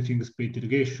targeting spade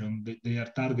irrigation, they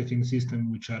are targeting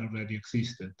systems which are already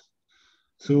existed.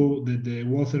 So the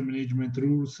water management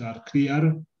rules are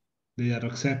clear, they are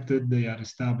accepted, they are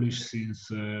established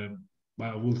since,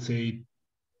 I would say,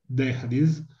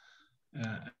 decades.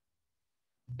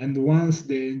 And once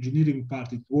the engineering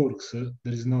part it works,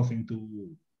 there is nothing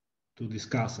to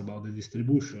discuss about the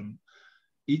distribution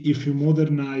if you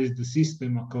modernize the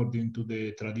system according to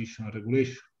the traditional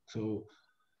regulation. So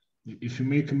if you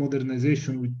make a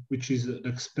modernization which is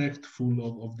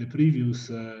respectful of the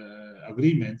previous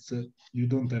agreements, you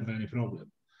don't have any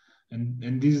problem.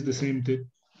 And this is the same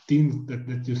thing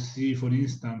that you see. For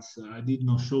instance, I did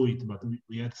not show it, but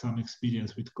we had some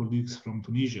experience with colleagues from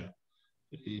Tunisia.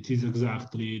 It is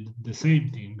exactly the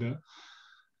same thing.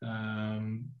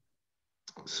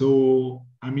 So,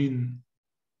 I mean,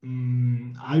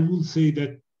 I would say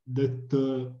that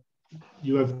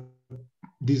you have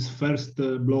this first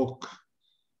block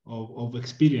of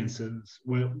experiences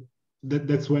where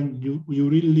that's when you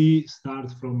really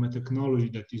start from a technology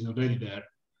that is already there.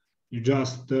 You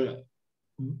just,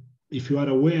 if you are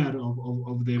aware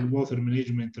of the water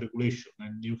management regulation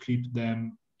and you keep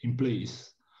them in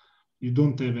place, you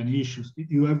don't have any issues.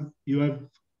 You have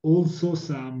also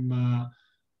some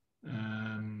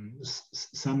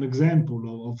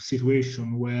example of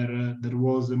situation where there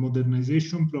was a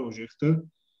modernization project.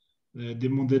 The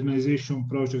modernization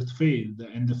project failed,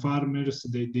 and the farmers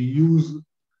they use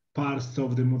parts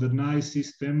of the modernized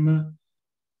system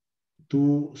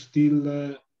to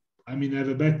still, have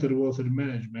a better water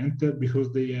management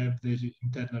because they have the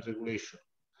internal regulation.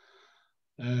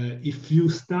 If you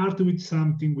start with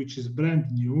something which is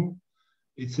brand new,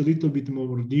 it's a little bit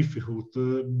more difficult,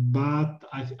 but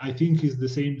I think it's the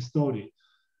same story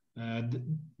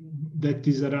that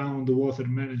is around the water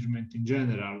management in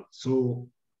general. So,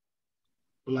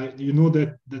 like, you know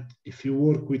that if you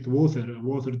work with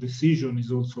water decision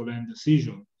is also land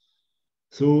decision.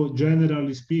 So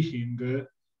generally speaking,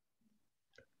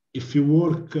 if you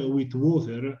work with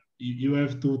water, you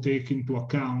have to take into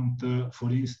account,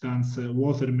 for instance,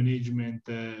 water management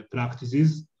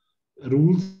practices,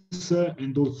 rules,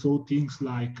 and also things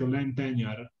like land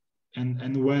tenure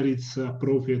and where it's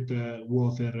appropriate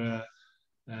water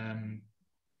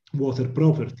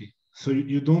property. So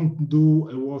you don't do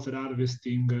a water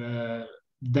harvesting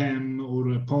dam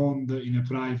or a pond in a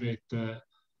private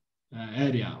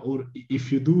area, or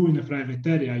if you do in a private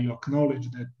area, you acknowledge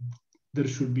that there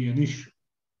should be an issue.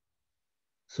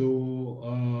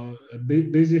 So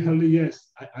basically,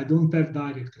 yes, I don't have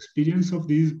direct experience of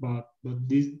this, but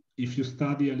this, if you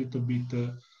study a little bit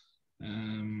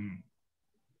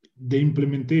the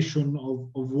implementation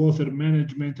of water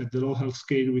management at the local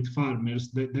scale with farmers,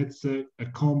 that's a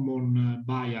common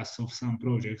bias of some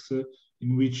projects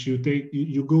in which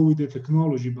you go with the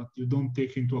technology, but you don't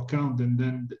take into account, and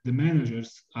then the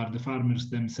managers are the farmers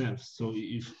themselves. So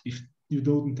if you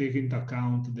don't take into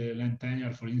account the land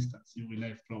tenure, for instance, you will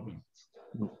have problems.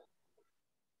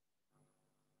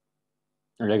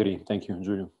 I agree. Thank you,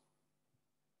 Giulio.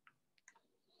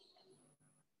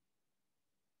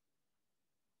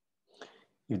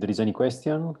 if there is any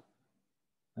question,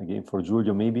 again for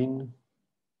Giulio, Maybin.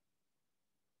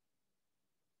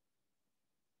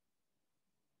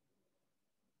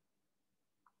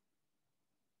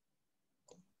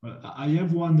 I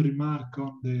have one remark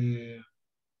on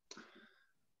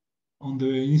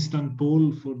the instant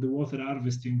poll for the water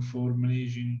harvesting for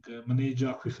manage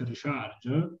aquifer recharge.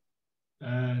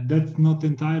 That's not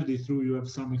entirely true. You have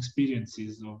some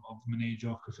experiences of manage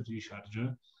aquifer recharge,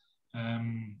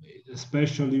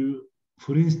 especially,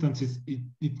 for instance,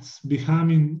 it's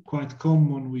becoming quite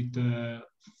common with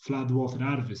flood water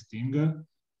harvesting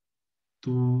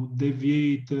to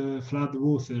deviate flood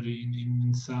water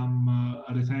in some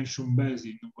retention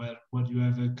basin where you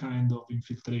have a kind of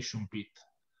infiltration pit.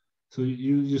 So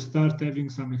you start having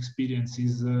some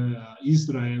experiences.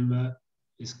 Israel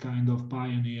is kind of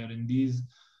pioneer in this,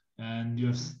 and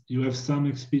you have some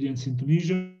experience in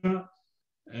Tunisia,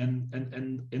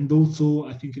 and also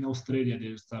I think in Australia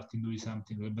they're starting doing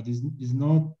something, but it's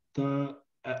not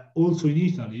also in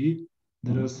Italy.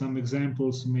 There are some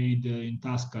examples made in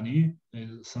Tuscany.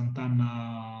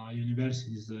 Sant'Anna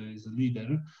University is a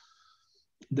leader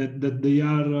that they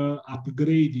are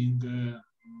upgrading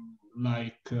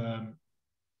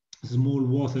small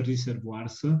water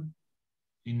reservoirs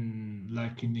in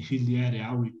the hilly area,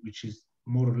 which is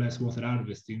more or less water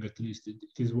harvesting. At least it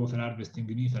is water harvesting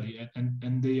in Italy,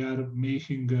 and they are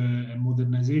making a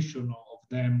modernization of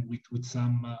them with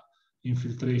some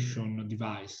infiltration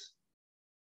device.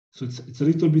 So it's a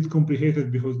little bit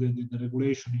complicated because the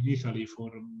regulation in Italy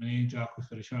for managed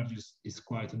aquifer recharge is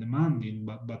quite demanding,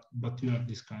 but you have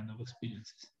this kind of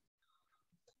experiences.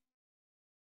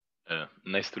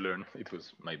 Nice to learn. It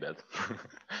was my bad.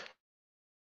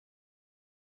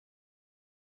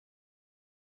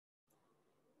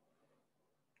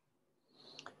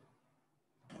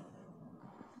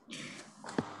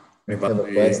 I have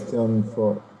a question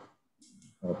for.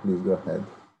 Please go ahead.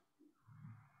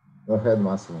 Go ahead,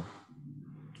 Massimo.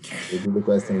 We'll do the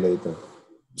question later.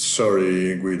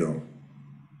 Sorry, Guido.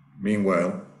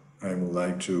 Meanwhile, I would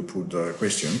like to put a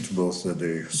question to both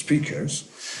the speakers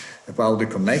about the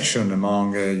connection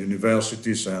among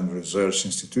universities and research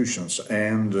institutions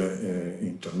and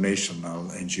international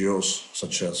NGOs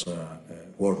such as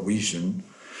World Vision,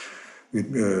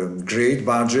 with great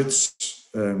budgets,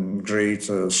 great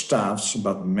staffs,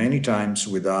 but many times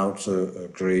without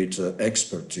great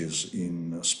expertise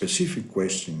in specific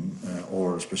question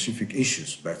or specific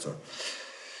issues, better,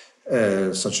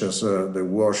 such as the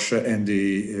wash and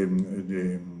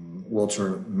the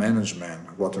water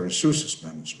management, water resources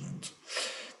management.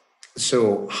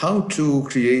 So how to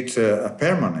create a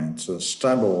permanent,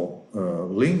 stable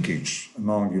linkage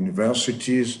among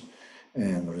universities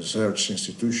and research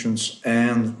institutions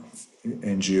and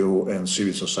NGO and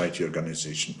civil society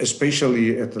organizations,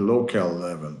 especially at the local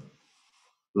level,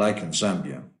 like in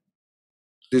Zambia?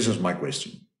 This is my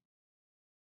question.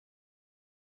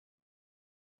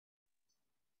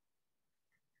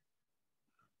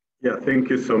 Yeah, thank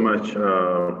you so much,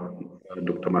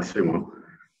 Dr. Massimo.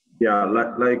 Yeah,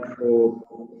 like for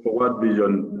World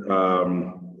Vision,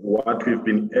 what we've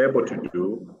been able to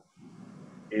do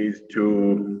is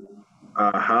to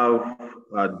have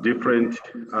a different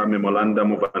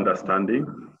memorandum of understanding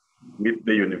with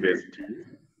the university.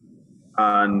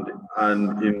 And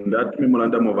in that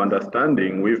memorandum of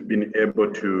understanding, we've been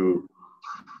able to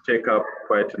take up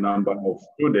quite a number of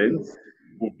students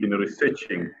who've been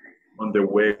researching on the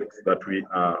works that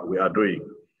we are doing.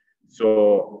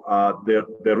 So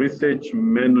the research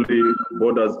mainly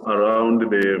borders around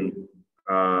the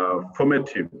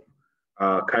formative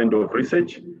kind of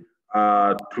research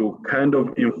to kind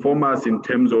of inform us in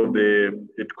terms of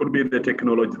it could be the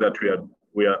technology that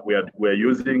we are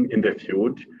using in the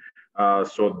field.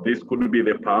 So this could be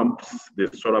the pumps, the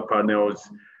solar panels.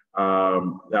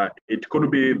 It could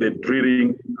be the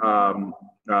drilling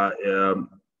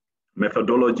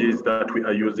methodologies that we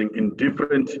are using in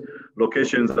different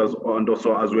locations and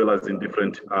also as well as in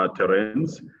different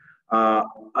terrains,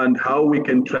 and how we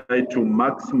can try to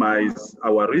maximize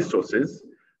our resources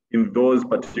in those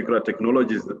particular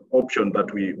technologies, the option that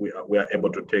we are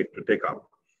able to take up.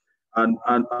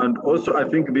 And also I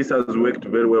think this has worked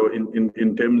very well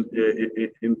in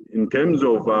terms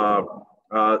of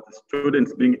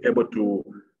students being able to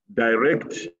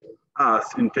direct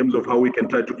us in terms of how we can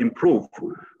try to improve.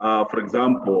 For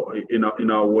example, in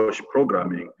our WASH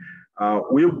programming,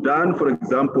 we've done, for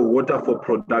example, water for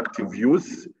productive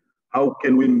use. How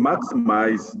can we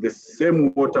maximize the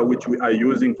same water which we are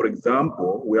using? For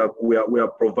example, we are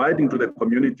providing to the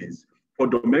communities for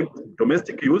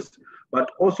domestic use, but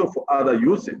also for other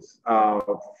uses,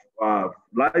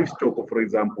 livestock, for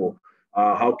example.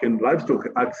 how can livestock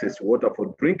access water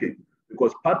for drinking?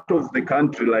 Because part of the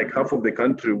country, like half of the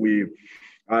country, we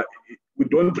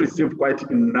don't receive quite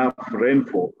enough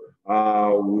rainfall.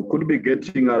 We could be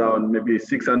getting around maybe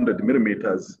 600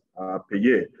 millimeters per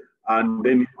year. And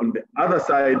then on the other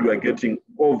side, we are getting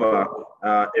over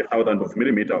 1,000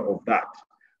 millimeters of that.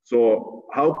 So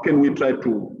how can we try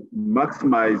to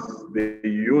maximize the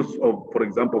use of, for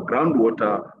example,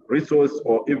 groundwater resource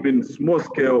or even small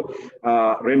scale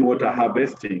rainwater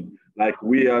harvesting, like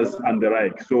weirs and the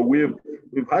like? So we've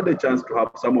had a chance to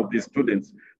have some of these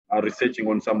students researching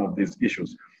on some of these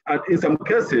issues. And in some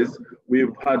cases,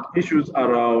 we've had issues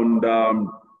around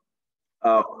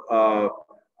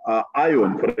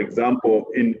iron, for example,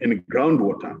 in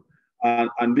groundwater.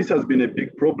 And this has been a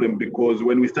big problem because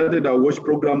when we started our WASH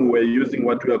program, we were using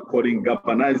what we are calling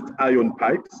galvanized iron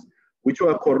pipes, which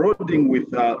were corroding with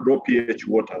low pH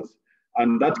waters.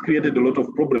 And that created a lot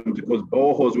of problems because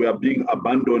boreholes were being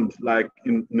abandoned like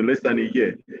in less than a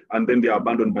year, and then they are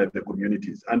abandoned by the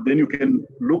communities. And then you can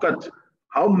look at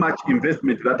how much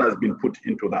investment that has been put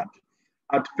into that.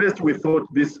 At first, we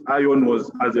thought this iron was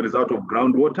as a result of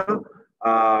groundwater,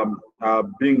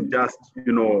 being just,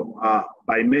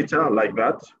 by nature like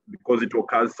that, because it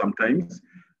occurs sometimes.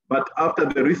 But after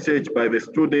the research by the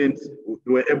students,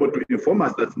 they were able to inform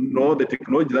us that no, the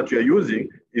technology that you are using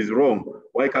is wrong.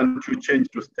 Why can't you change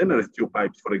to stainless steel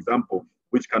pipes, for example,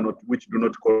 which do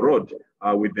not corrode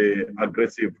with the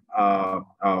aggressive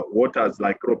waters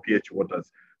like low pH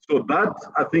waters? So that,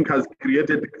 I think, has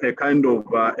created a kind of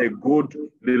a good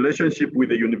relationship with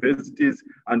the universities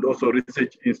and also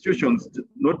research institutions,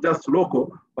 not just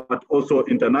local, but also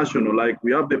international. Like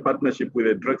we have the partnership with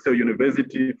the Drexel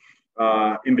University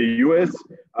in the US,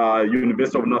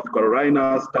 University of North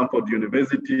Carolina, Stanford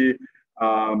University,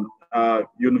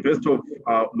 University of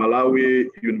Malawi,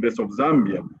 University of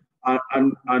Zambia.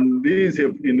 And these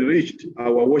have enriched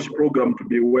our WASH program to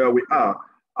be where we are.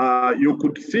 You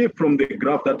could see from the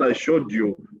graph that I showed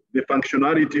you, the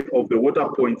functionality of the water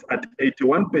points at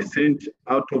 81%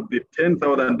 out of the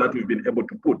 10,000 that we've been able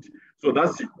to put. So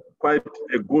that's quite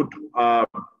a good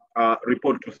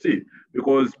report to see,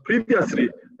 because previously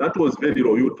that was very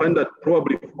low. You would find that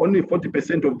probably only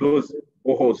 40% of those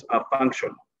boreholes are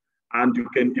functional. And you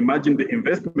can imagine the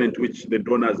investment which the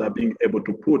donors are being able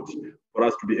to put for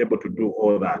us to be able to do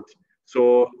all that.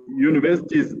 So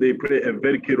universities, they play a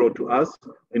very key role to us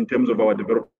in terms of our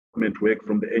development work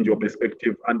from the NGO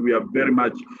perspective. And we are very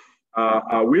much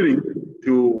willing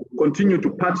to continue to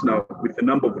partner with a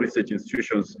number of research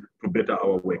institutions to better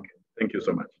our work. Thank you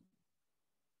so much.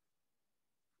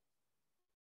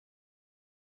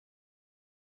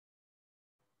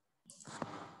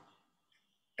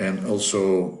 And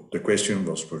also the question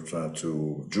was put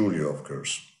to Giulio, of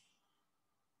course.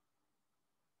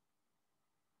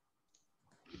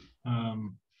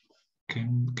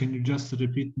 Can you just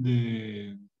repeat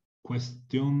the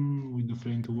question with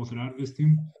referring to water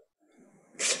harvesting?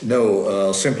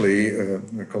 No, simply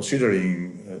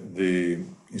considering the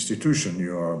institution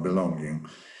you are belonging,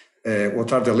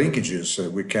 what are the linkages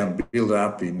we can build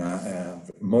up in a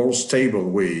more stable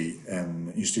way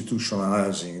and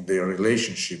institutionalizing the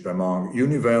relationship among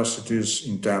universities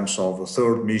in terms of a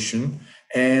third mission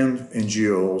and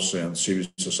NGOs and civil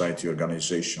society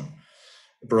organizations,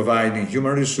 providing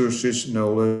human resources,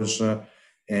 knowledge,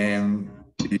 and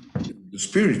the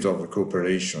spirit of the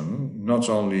cooperation, not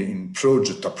only in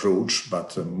project approach,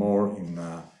 but more in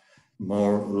a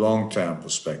more long-term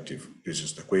perspective? This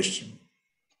is the question.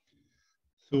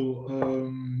 So,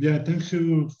 yeah, thank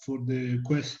you for the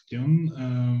question.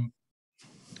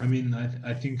 I mean,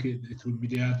 I think it would be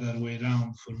the other way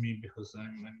around for me because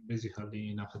I'm basically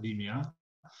in academia.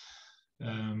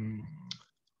 And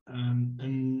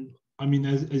I mean,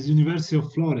 as University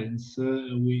of Florence,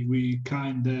 we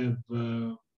kind of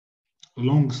have a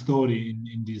long story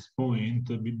in this point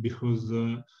because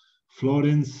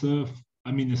Florence,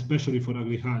 I mean, especially for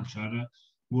agriculture,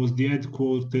 was the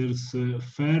headquarters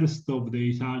first of the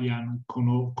Italian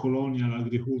Colonial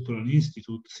Agricultural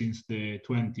Institute since the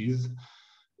 20s.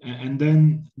 And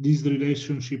then this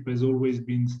relationship has always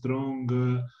been strong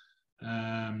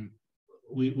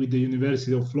with the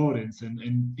University of Florence, and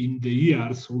in the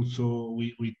years also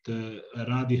with a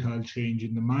radical change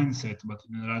in the mindset, but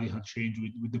in a radical change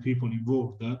with the people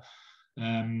involved.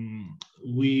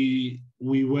 We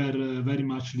were very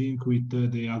much linked with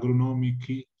the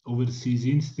Agronomic Overseas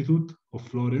Institute of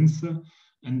Florence,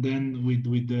 and then with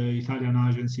the Italian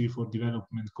Agency for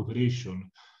Development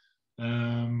Cooperation.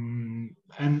 And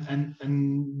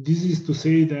this is to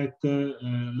say that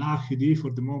luckily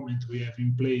for the moment we have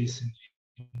in place,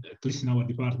 at least in our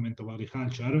Department of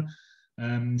Agriculture,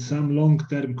 some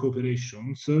long-term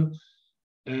cooperations.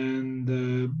 And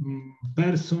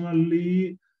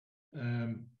personally,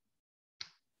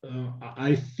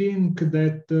 I think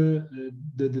that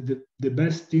the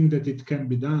best thing that it can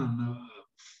be done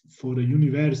for a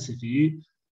university,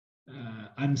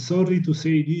 I'm sorry to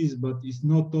say this, but it's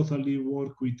not totally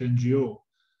work with NGO.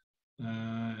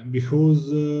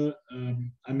 Because,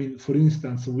 I mean, for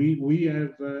instance, we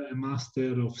have a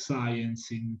Master of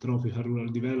Science in Tropical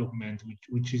Rural Development,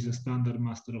 which is a standard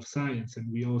Master of Science,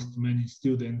 and we host many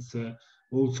students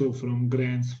also from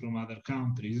grants from other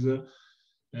countries.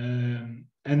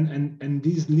 And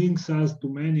this links us to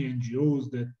many NGOs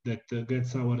that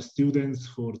gets our students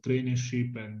for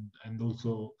traineeship and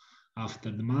also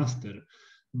after the master.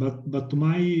 But to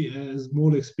my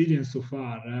small experience so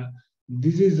far,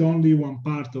 this is only one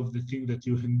part of the thing that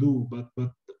you can do.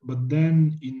 But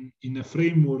then in a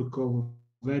framework of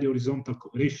very horizontal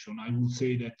cooperation, I would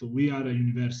say that we are a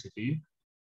university,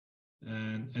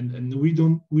 and we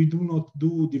do not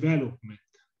do development.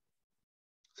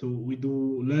 So we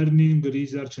do learning,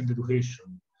 research, and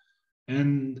education.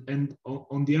 And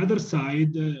on the other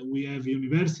side, we have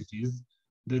universities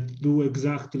that do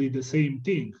exactly the same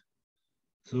thing.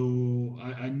 So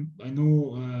I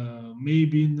know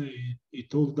Maybin, he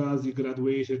told us he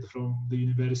graduated from the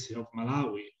University of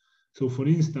Malawi. So for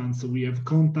instance, we have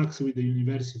contacts with the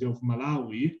University of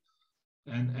Malawi,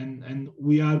 and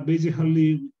we are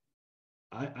basically,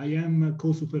 I am a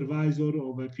co-supervisor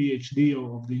of a PhD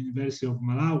of the University of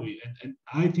Malawi, and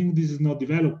I think this is not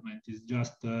development, it's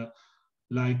just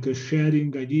like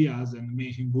sharing ideas and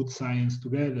making good science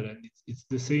together. And it's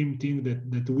the same thing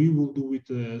that we will do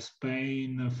with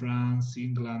Spain, France,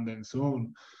 England, and so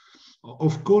on.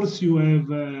 Of course, you have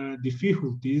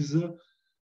difficulties,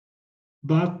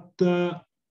 but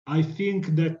I think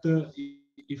that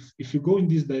if you go in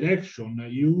this direction,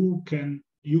 you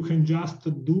can just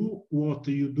do what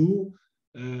you do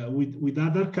with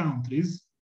other countries,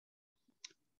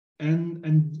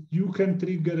 and you can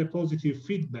trigger a positive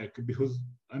feedback, because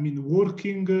I mean,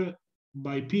 working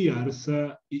by peers,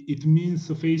 it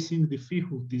means facing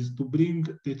difficulties to bring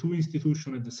the two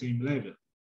institutions at the same level.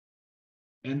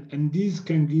 And this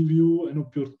can give you an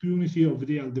opportunity of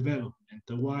real development,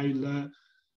 while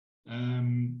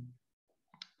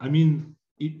I mean,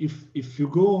 if you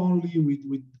go only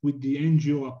with the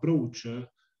NGO approach,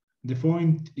 the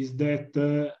point is that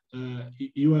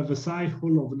you have a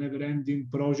cycle of never-ending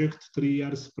project, 3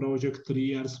 years, project, 3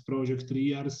 years, project, 3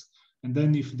 years. And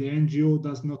then if the NGO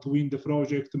does not win the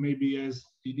project, maybe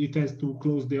it has to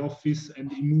close the office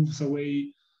and it moves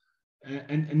away.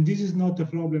 And this is not a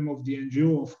problem of the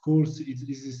NGO. Of course, it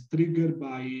is triggered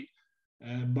by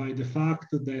the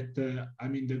fact that, I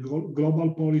mean, the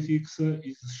global politics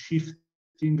is shifting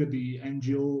the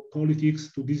NGO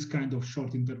politics to this kind of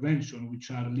short intervention,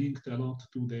 which are linked a lot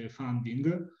to the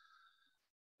funding.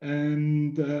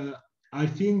 And I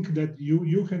think that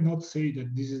you cannot say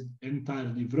that this is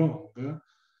entirely wrong,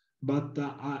 but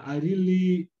I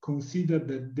really consider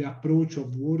that the approach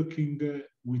of working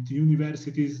with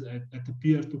universities at a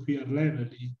peer-to-peer level,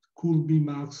 it could be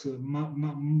much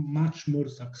more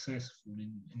successful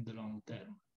in the long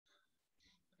term.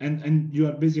 And you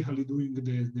are basically doing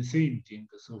the same thing.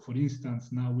 So for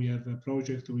instance, now we have a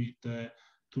project with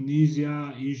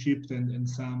Tunisia, Egypt, and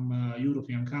some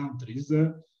European countries.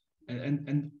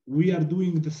 And we are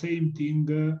doing the same thing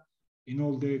in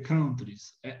all the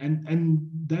countries. And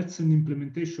that's an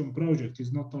implementation project,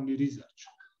 it's not only research.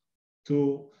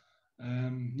 So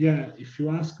yeah, if you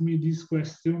ask me this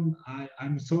question,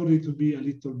 I'm sorry to be a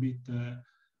little bit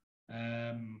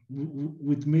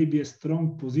with maybe a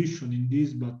strong position in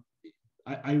this, but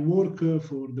I work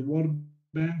for the World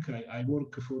Bank, I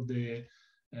work for the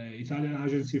Italian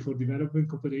Agency for Development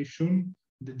Cooperation.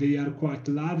 They are quite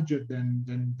larger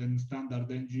than standard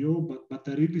NGO, but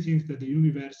I really think that the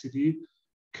university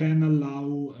can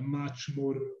allow a much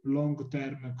more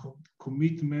long-term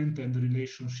commitment and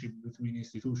relationship between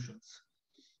institutions.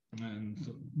 And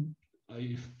so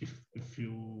if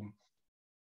you,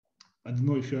 I don't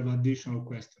know if you have additional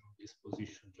question on this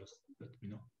position, just let me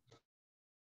know.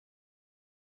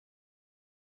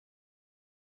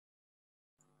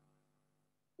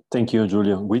 Thank you,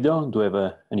 Giulio. Guido, do you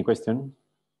have any question?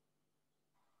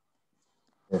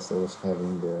 Yes, I was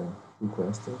having 2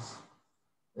 questions.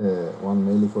 One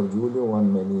mainly for Giulio,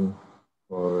 one mainly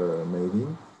for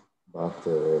Maybin, but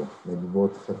maybe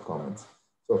both have comments.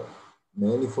 So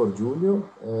mainly for Giulio,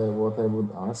 what I would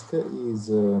ask is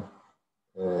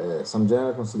some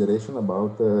general consideration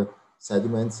about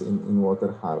sediments in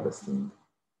water harvesting.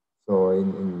 So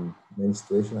in many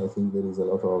situations, I think there is a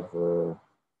lot of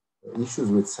issues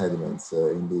with sediments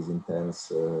in these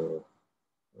intense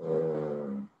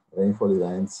rainfall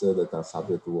events that are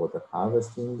subject to water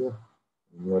harvesting?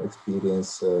 In your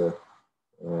experience,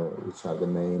 which are the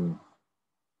main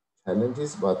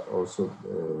challenges, but also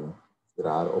there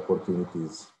are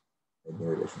opportunities in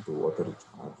relation to water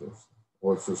recharges,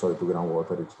 also, sorry, to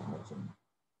groundwater recharging.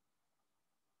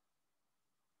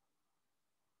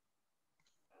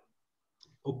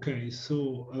 Okay,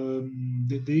 so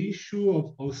the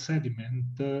issue of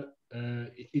sediment,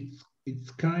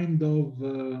 it's kind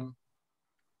of,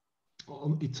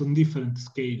 it's on different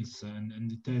scales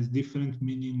and it has different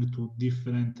meaning to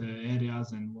different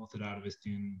areas and water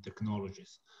harvesting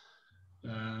technologies.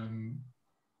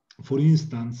 For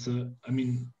instance, I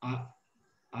mean,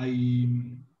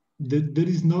 there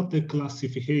is not a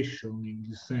classification in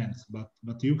this sense,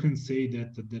 but you can say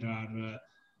that there are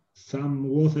some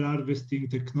water harvesting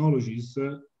technologies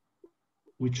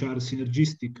which are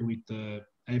synergistic with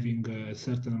having a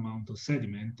certain amount of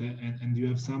sediment, and you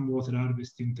have some water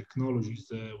harvesting technologies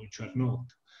which are not.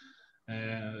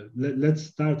 Let's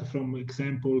start from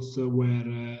examples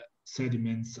where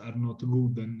sediments are not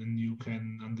good, and you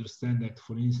can understand that,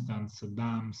 for instance,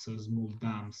 dams, small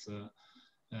dams,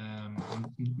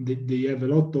 they have a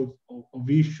lot of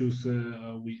issues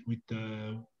with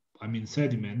I mean,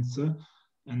 sediments,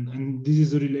 and this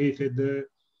is related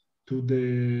to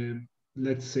the,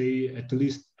 let's say, at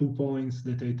least 2 points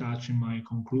that I touch in my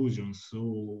conclusions.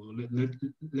 So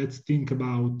let's think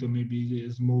about maybe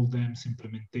small dams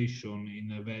implementation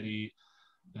in a very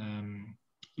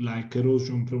like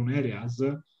erosion prone areas.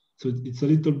 So it's a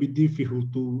little bit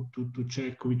difficult to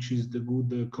check which is the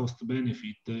good cost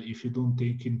benefit if you don't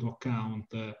take into account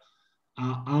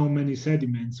how many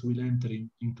sediments will enter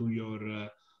into your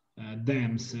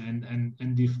dams,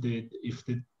 and if the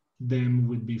dam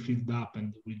will be filled up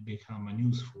and will become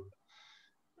unuseful.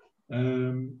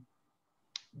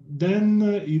 Then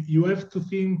you have to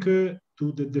think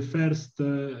to the first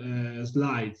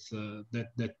slides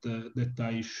that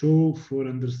I show for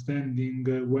understanding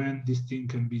when this thing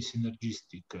can be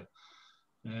synergistic.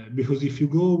 Because if you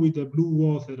go with a blue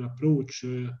water approach,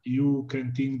 you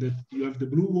can think that you have the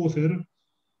blue water,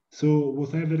 so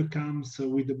whatever comes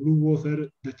with the blue water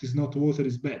that is not water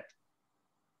is bad.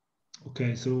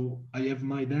 Okay, so I have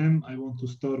my dam, I want to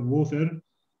store water,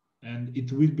 and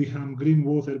it will become green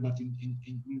water, but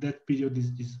in that period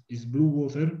is blue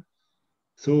water.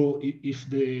 So if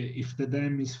the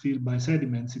dam is filled by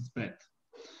sediments, it's bad.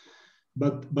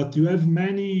 But you have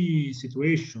many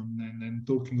situations, and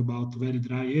talking about very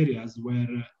dry areas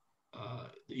where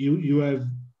you have,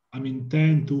 I mean,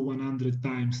 10 to 100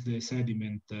 times the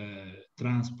sediment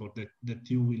transport that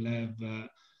you will have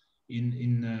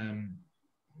in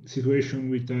situation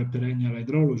with perennial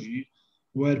hydrology,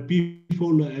 where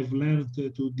people have learned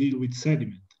to deal with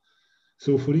sediment.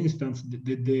 So, for instance,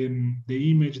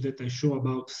 the image that I show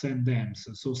about sand dams.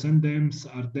 So, sand dams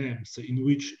are dams in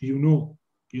which you know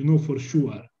for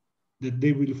sure that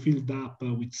they will fill up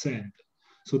with sand.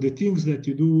 So, the things that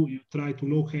you do, you try to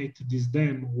locate this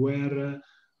dam where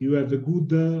you have a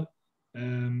good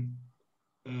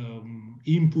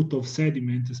input of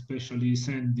sediment, especially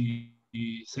sandy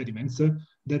sediments,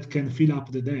 that can fill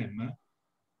up the dam.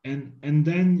 And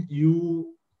then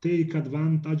you take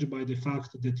advantage by the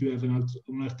fact that you have an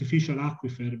artificial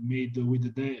aquifer made with the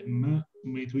dam,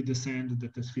 made with the sand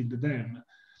that has filled the dam.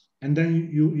 And then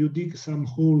you dig some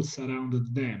holes around the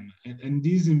dam. And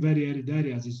this in very arid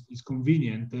areas is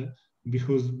convenient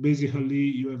because basically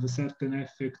you have a certain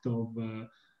effect of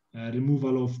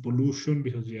removal of pollution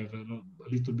because you have a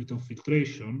little bit of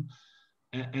filtration.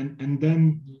 And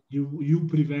then you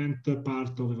prevent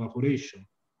part of evaporation,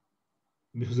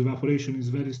 because evaporation is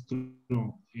very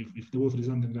strong. If the water is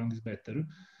underground, is better.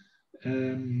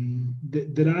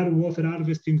 There are water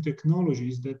harvesting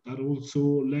technologies that are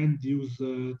also land use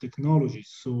technologies.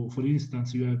 So, for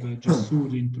instance, you have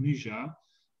Jasur in Tunisia,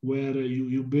 where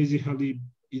you basically,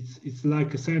 it's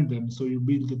like a sand dam. So you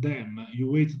build a dam,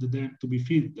 you wait the dam to be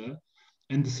filled,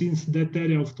 and since that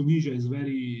area of Tunisia is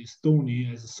very stony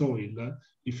as soil,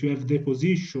 if you have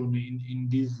deposition in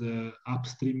this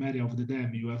upstream area of the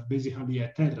dam, you have basically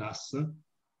a terrace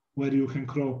where you can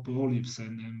crop olives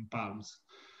and palms.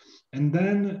 And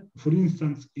then, for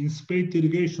instance, in spade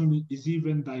irrigation is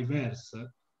even diverse.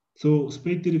 So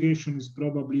spade irrigation is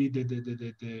probably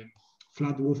the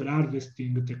flood water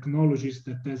harvesting technologies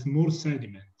that has more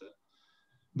sediment.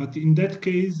 But in that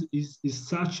case, is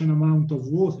such an amount of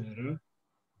water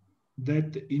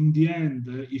that in the end,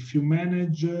 if you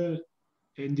manage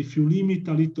and if you limit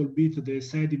a little bit the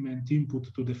sediment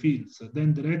input to the fields,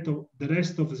 then the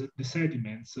rest of the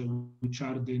sediments, which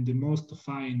are the most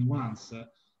fine ones,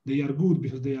 they are good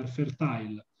because they are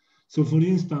fertile. So for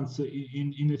instance,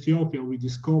 in Ethiopia, we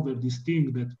discovered this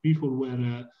thing that people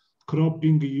were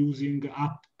cropping using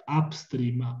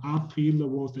upstream, uphill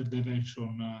water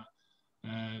diversion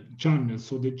channels.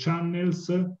 So the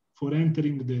channels for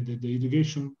entering the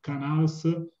irrigation canals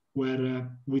were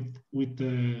with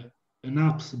an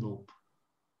upslope.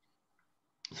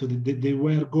 So they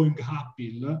were going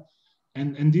uphill,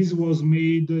 and this was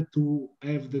made to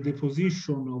have the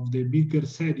deposition of the bigger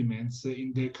sediments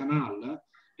in the canal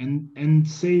and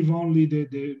save only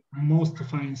the most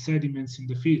fine sediments in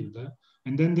the field.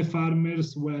 And then the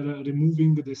farmers were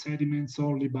removing the sediments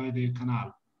only by the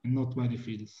canal and not by the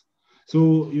fields.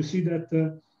 So you see that,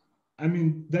 I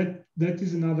mean, that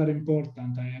is another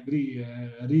important, I agree,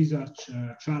 research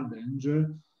challenge,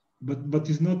 but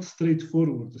it's not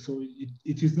straightforward. So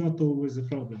it is not always a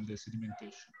problem, the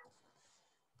sedimentation.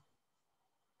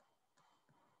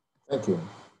 Thank you.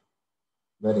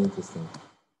 Very interesting.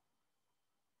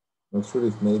 Not sure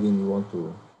if maybe you want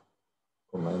to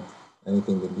comment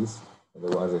anything in this,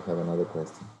 otherwise I have another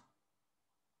question.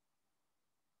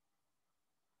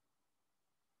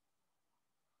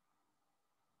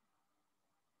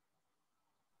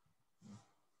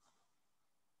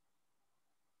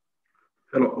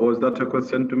 Hello, was that a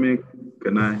question to me?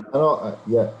 Can I? No,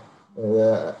 yeah.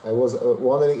 I was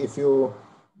wondering if you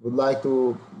would like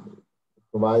to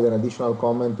provide an additional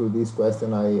comment to this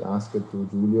question I asked to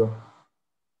Giulio.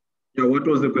 Yeah, what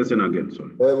was the question again?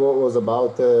 Sorry. It was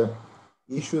about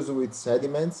issues with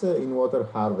sediments in water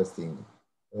harvesting.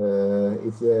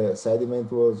 If the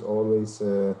sediment was always,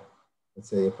 let's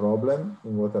say, a problem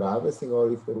in water harvesting,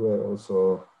 or if there were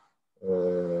also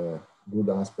good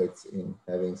aspects in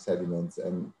having sediments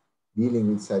and dealing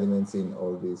with sediments in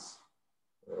all these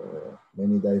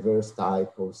many diverse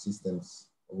type of systems,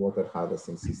 water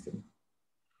harvesting system.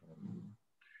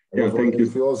 I was wondering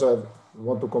if you also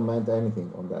want to comment anything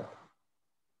on that.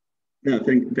 Yeah,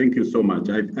 thank you so much.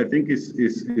 I think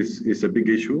it's a big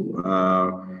issue,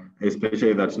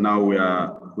 especially that now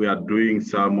we are doing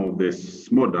some of the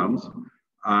small dams,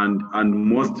 and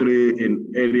mostly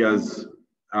in areas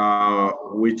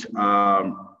which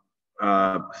are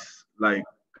like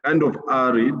kind of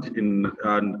arid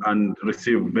and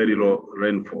receive very low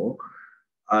rainfall.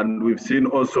 And we've seen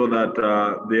also that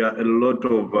there are a lot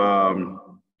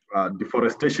of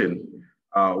deforestation,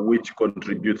 which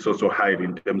contributes also highly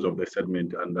in terms of the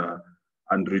sediment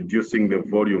and reducing the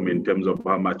volume in terms of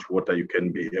how much water you can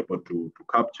be able to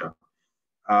capture.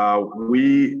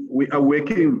 We are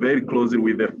working very closely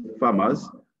with the farmers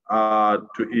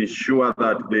to ensure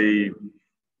that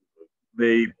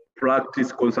they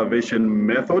practice conservation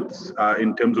methods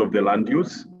in terms of the land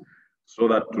use, so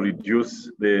that to reduce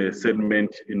the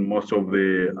sediment in most of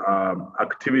the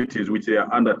activities which they are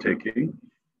undertaking.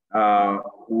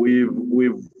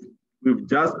 We've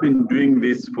just been doing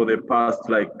this for the past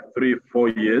like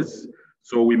 3-4 years,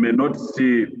 so we may not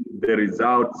see the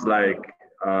results like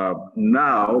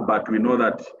now, but we know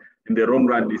that in the long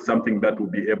run is something that will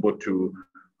be able to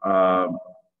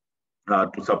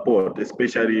support,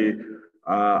 especially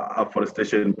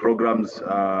afforestation programs,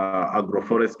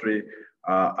 agroforestry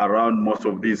around most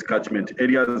of these catchment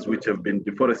areas which have been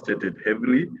deforested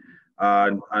heavily,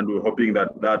 and we're hoping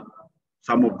that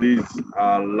some of these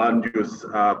land use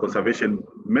conservation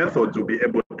methods will be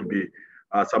able to be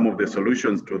some of the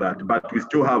solutions to that. But we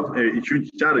still have a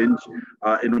huge challenge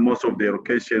in most of the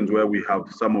locations where we have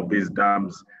some of these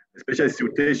dams, especially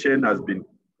siltation has been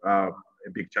a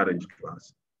big challenge to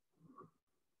us.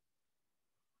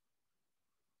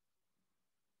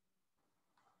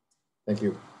 Thank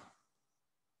you.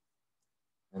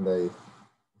 And if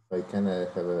I can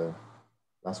have a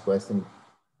last question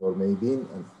for Maybin,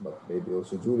 but maybe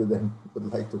also Giulio then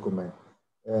would like to comment.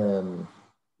 In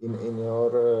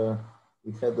your,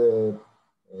 we had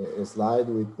a slide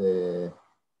with the,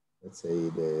 let's say,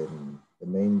 the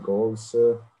main goals,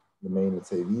 the main, let's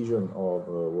say, vision of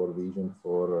World Vision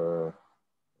for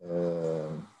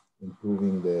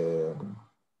improving the,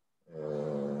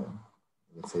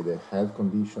 let's say, the health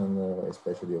condition,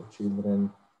 especially of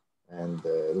children. And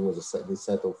there was this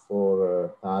set of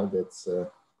 4 targets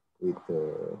with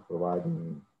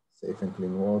providing safe and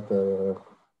clean water,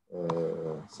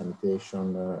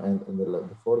 sanitation, and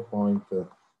the 4th point,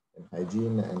 and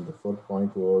hygiene, and the 4th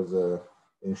point was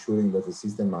ensuring that the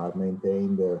system are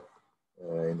maintained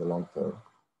in the long term.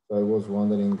 So I was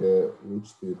wondering which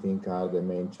do you think are the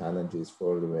main challenges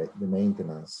for the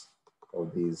maintenance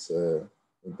of these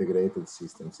integrated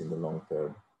systems in the long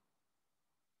term?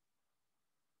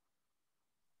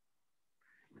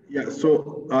 Yeah,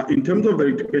 so in terms of the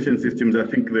education systems, I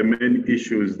think the main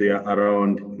issues there are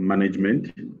around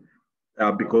management,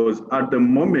 because at the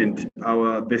moment,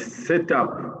 the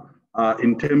setup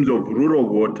in terms of rural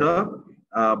water,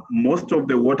 most of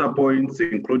the water points,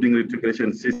 including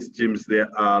irrigation systems, they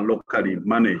are locally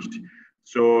managed.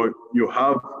 So you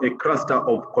have a cluster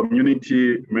of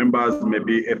community members,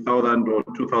 maybe 1,000 or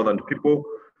 2,000 people.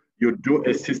 You do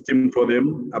a system for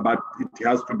them, but it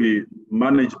has to be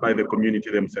managed by the community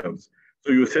themselves.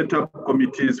 So you set up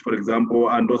committees, for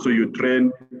example, and also you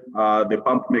train the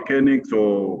pump mechanics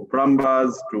or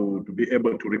plumbers to be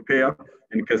able to repair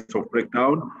in case of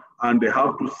breakdown. And they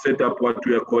have to set up what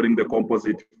we are calling the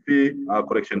composite fee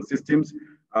collection systems,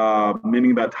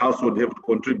 meaning that households have to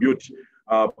contribute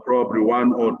probably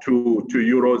 1 or 2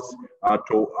 euros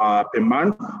a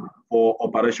month for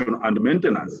operation and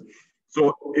maintenance.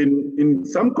 So in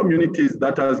some communities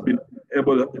that has been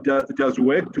able, it has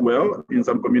worked well. In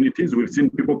some communities, we've seen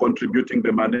people contributing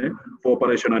the money for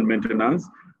operation and maintenance.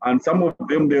 And some of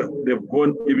them, they've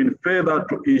gone even further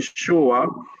to ensure,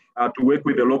 to work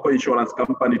with the local insurance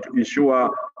company to ensure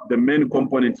the main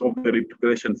components of the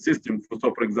recirculation system.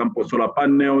 So for example, solar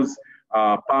panels,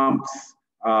 pumps,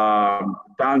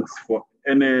 tanks for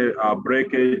any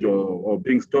breakage or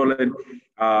being stolen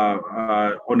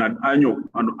on an annual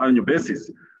basis.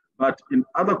 But in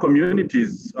other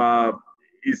communities,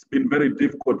 it's been very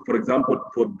difficult, for example,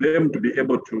 for them to be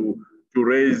able to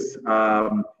raise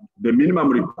the minimum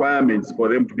requirements for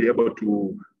them to be able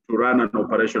to run an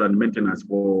operation and maintenance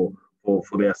for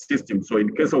their system. So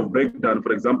in case of breakdown,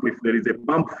 for example, if there is a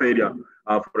pump failure,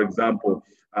 for example,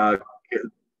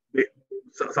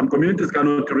 some communities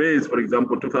cannot raise, for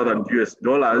example,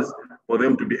 $2,000 for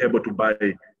them to be able to buy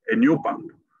a new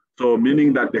pump. So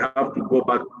meaning that they have to go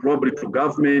back probably to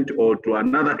government or to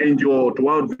another NGO or to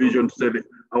World Vision to say that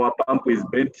our pump is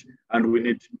bent and we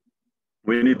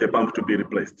need the pump to be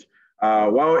replaced.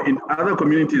 While in other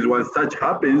communities, when such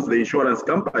happens, the insurance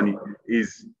company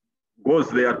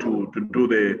goes there to do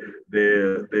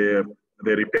the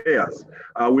repairs.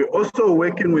 We're also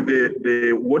working with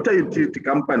the water utility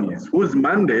companies whose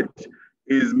mandate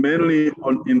is mainly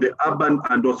in the urban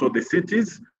and also the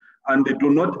cities, and they do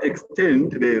not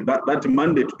extend that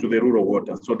mandate to the rural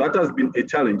water. So that has been a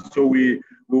challenge. So we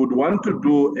would want to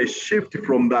do a shift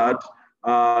from that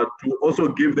to also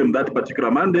give them that particular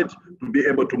mandate to be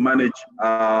able to manage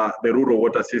the rural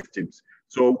water systems.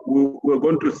 So we're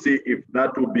going to see if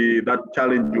that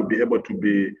challenge will be able to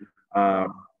be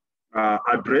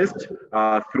addressed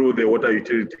through the water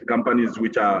utility companies,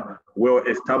 which are well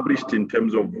established in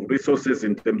terms of resources,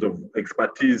 in terms of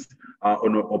expertise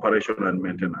on operation and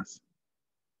maintenance.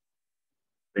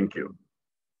 Thank you.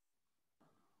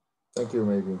 Thank you,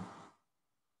 Maybin.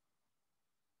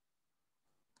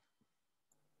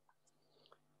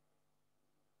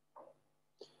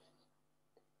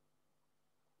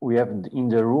 We have in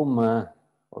the room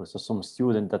also some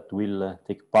students that will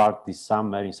take part this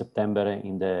summer in September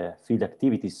in the field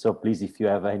activities. So please, if you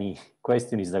have any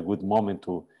question, it's a good moment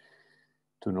to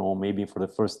know maybe for the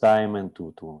first time and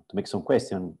to make some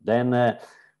questions. Then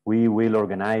we will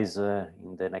organize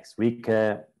in the next week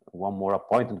one more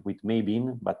appointment with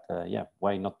Maybin, but yeah,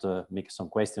 why not make some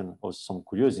question or some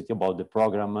curiosity about the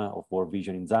program of World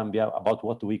Vision in Zambia, about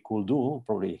what we could do.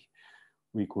 Probably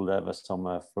we could have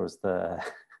some first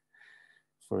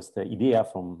idea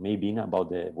from Maybin about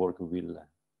the work we will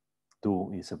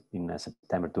do in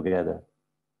September together.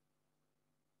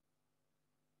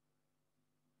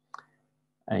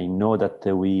 I know that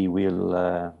we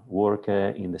will work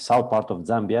in the south part of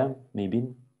Zambia,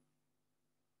 Maybin.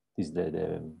 Is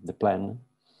the plan?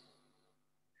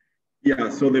 Yeah,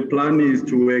 so the plan is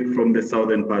to work from the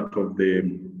southern part of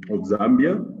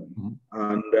Zambia.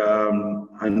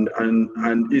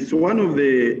 And it's one of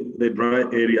the dry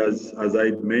areas, as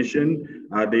I mentioned,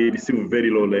 they receive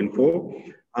very low rainfall.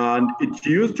 And it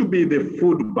used to be the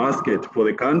food basket for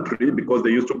the country because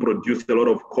they used to produce a lot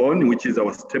of corn, which is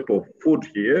our staple food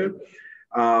here.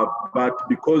 But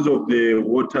because of the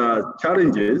water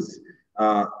challenges,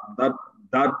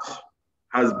 that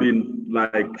has been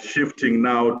like shifting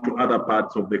now to other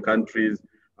parts of the countries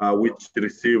which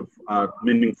receive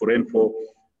meaningful rainfall.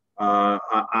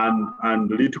 And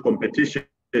lead to competition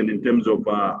in terms of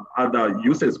other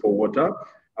uses for water,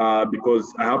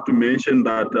 because I have to mention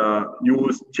that you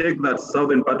check that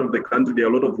southern part of the country, there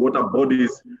are a lot of water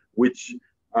bodies which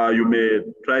you may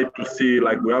try to see,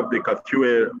 like we have the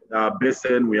Kafue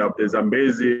Basin, we have the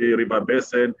Zambezi River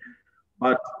Basin,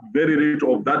 but very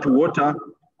little of that water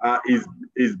is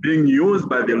being used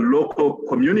by the local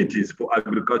communities for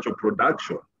agricultural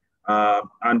production.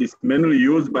 and it's mainly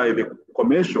used by the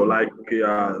commercial, like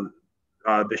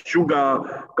the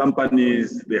sugar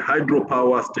companies, the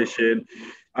hydropower station,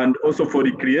 and also for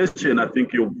recreation. I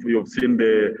think you've seen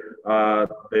the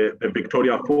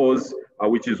Victoria Falls,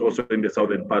 which is also in the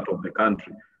southern part of the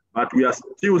country. But we are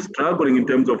still struggling in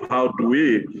terms of how do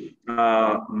we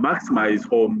maximize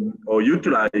or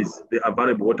utilize the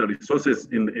available water resources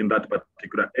in that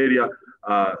particular area,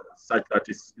 such that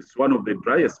it's one of the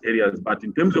driest areas. But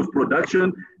in terms of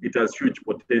production, it has huge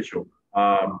potential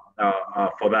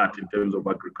for that in terms of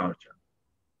agriculture.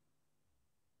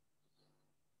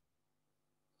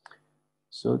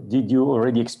 So did you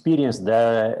already experience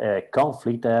the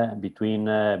conflict between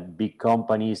big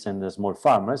companies and the small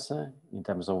farmers in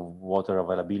terms of water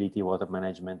availability, water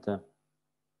management?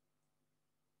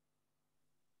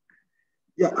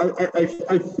 Yeah, I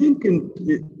think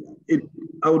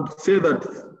I would say that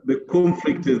the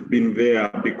conflict has been there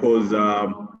because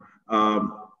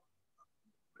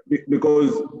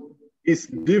it's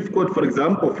difficult, for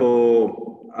example,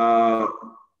 for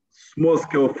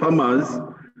small-scale farmers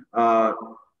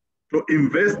to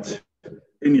invest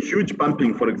in huge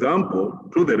pumping, for example,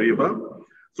 to the river.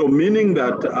 So meaning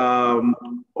that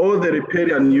all the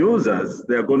riparian users,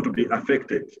 they are going to be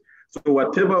affected. So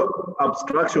whatever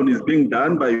abstraction is being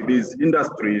done by these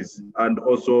industries and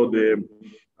also the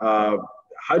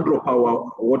hydropower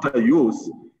water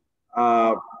use,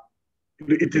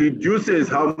 it reduces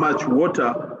how much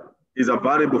water is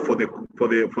available for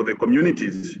the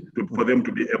communities for them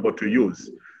to be able to use.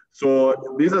 So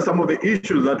these are some of the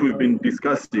issues that we've been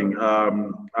discussing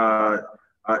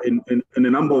in a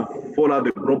number of fora,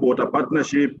 the Global Water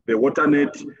Partnership, the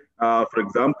WaterNet, for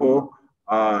example,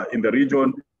 in the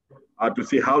region, to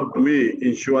see how do we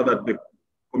ensure that the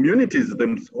communities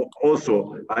themselves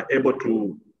also are able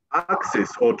to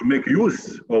access or to make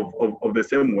use of the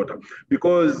same water.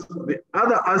 Because the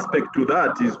other aspect to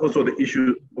that is also the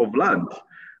issue of land,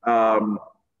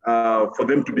 for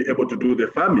them to be able to do the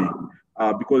farming.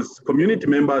 Because community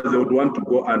members, they would want to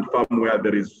go and farm where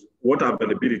there is water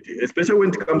availability, especially when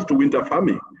it comes to winter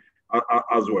farming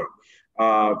as well.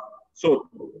 So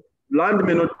land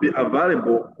may not be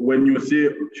available when you see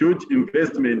huge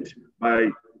investment by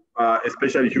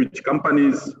especially huge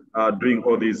companies doing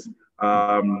all these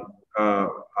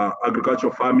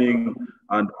agricultural farming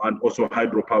and also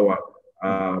hydropower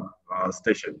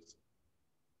stations.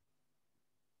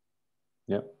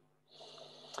 Yeah.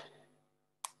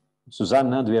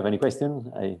 Susanna, do you have any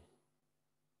question?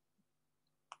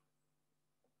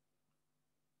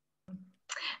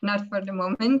 Not for the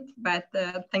moment, but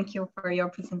thank you for your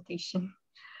presentation.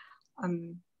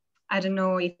 I don't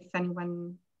know if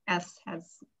anyone else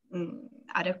has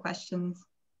other questions.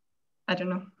 I don't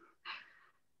know.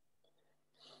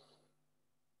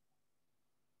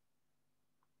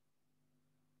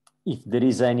 If there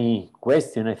is any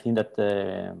question, I think that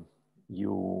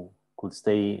you could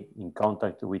stay in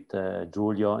contact with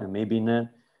Giulio and Maybin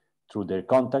through their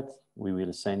contact. We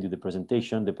will send you the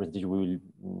presentation. The presentation we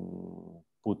will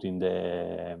put in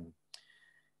the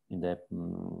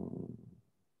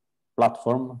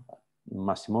platform,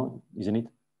 Massimo, isn't it?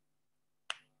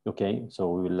 Okay, so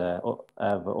we will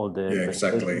have all the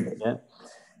exactly. Yeah.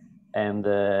 And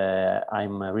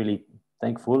I'm really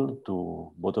thankful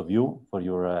to both of you for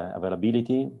your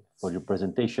availability, for your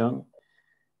presentation.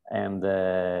 And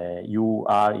you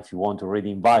are, if you want, already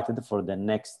invited for the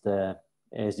next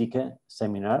ESIC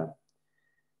seminar.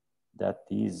 That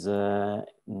is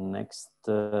next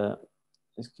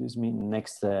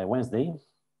Wednesday.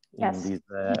 Yes. In this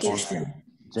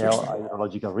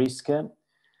geohydrological risk.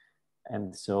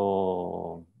 And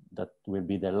so that will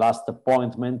be the last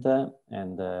appointment,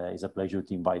 and it's a pleasure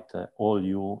to invite all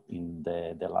you in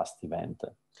the last event.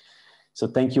 So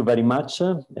thank you very much,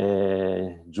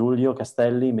 Giulio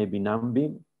Castelli, Maybin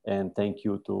Nambi, and thank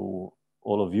you to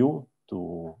all of you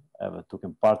to have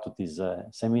taken part to this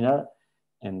seminar,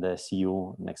 and see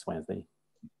you next Wednesday.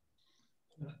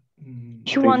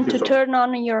 If you want to turn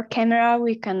on your camera,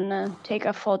 we can take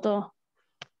a photo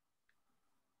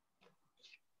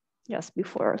just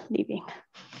before leaving.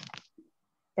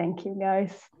 Thank you,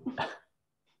 guys.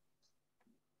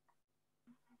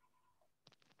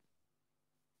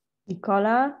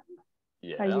 Nicola,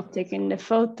 Yeah. are you taking the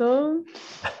photo?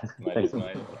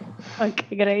 Smile.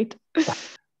 Okay, great.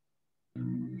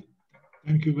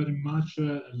 Thank you very much.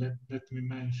 Let me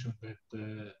mention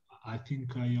that I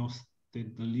think I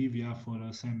hosted Olivia for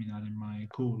a seminar in my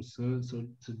course. So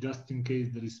just in case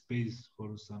there is space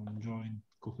for some joint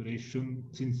cooperation,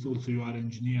 since also you are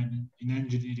engineer, in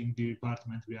engineering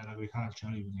department we are agriculture,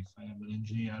 even if I am an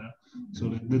engineer.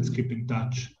 So let's keep in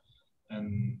touch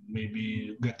and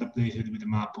maybe get updated with the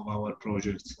map of our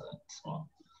projects and so on.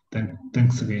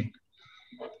 Thanks again.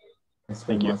 Thanks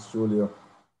very much, Giulio.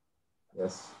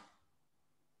 Yes.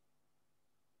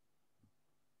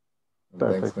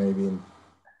 Perfect. Thanks, Maybin.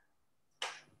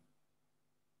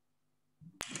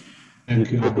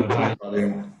 Thank you. Bye-bye.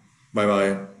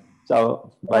 Bye-bye.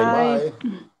 Ciao. Bye. Bye.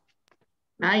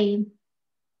 Bye.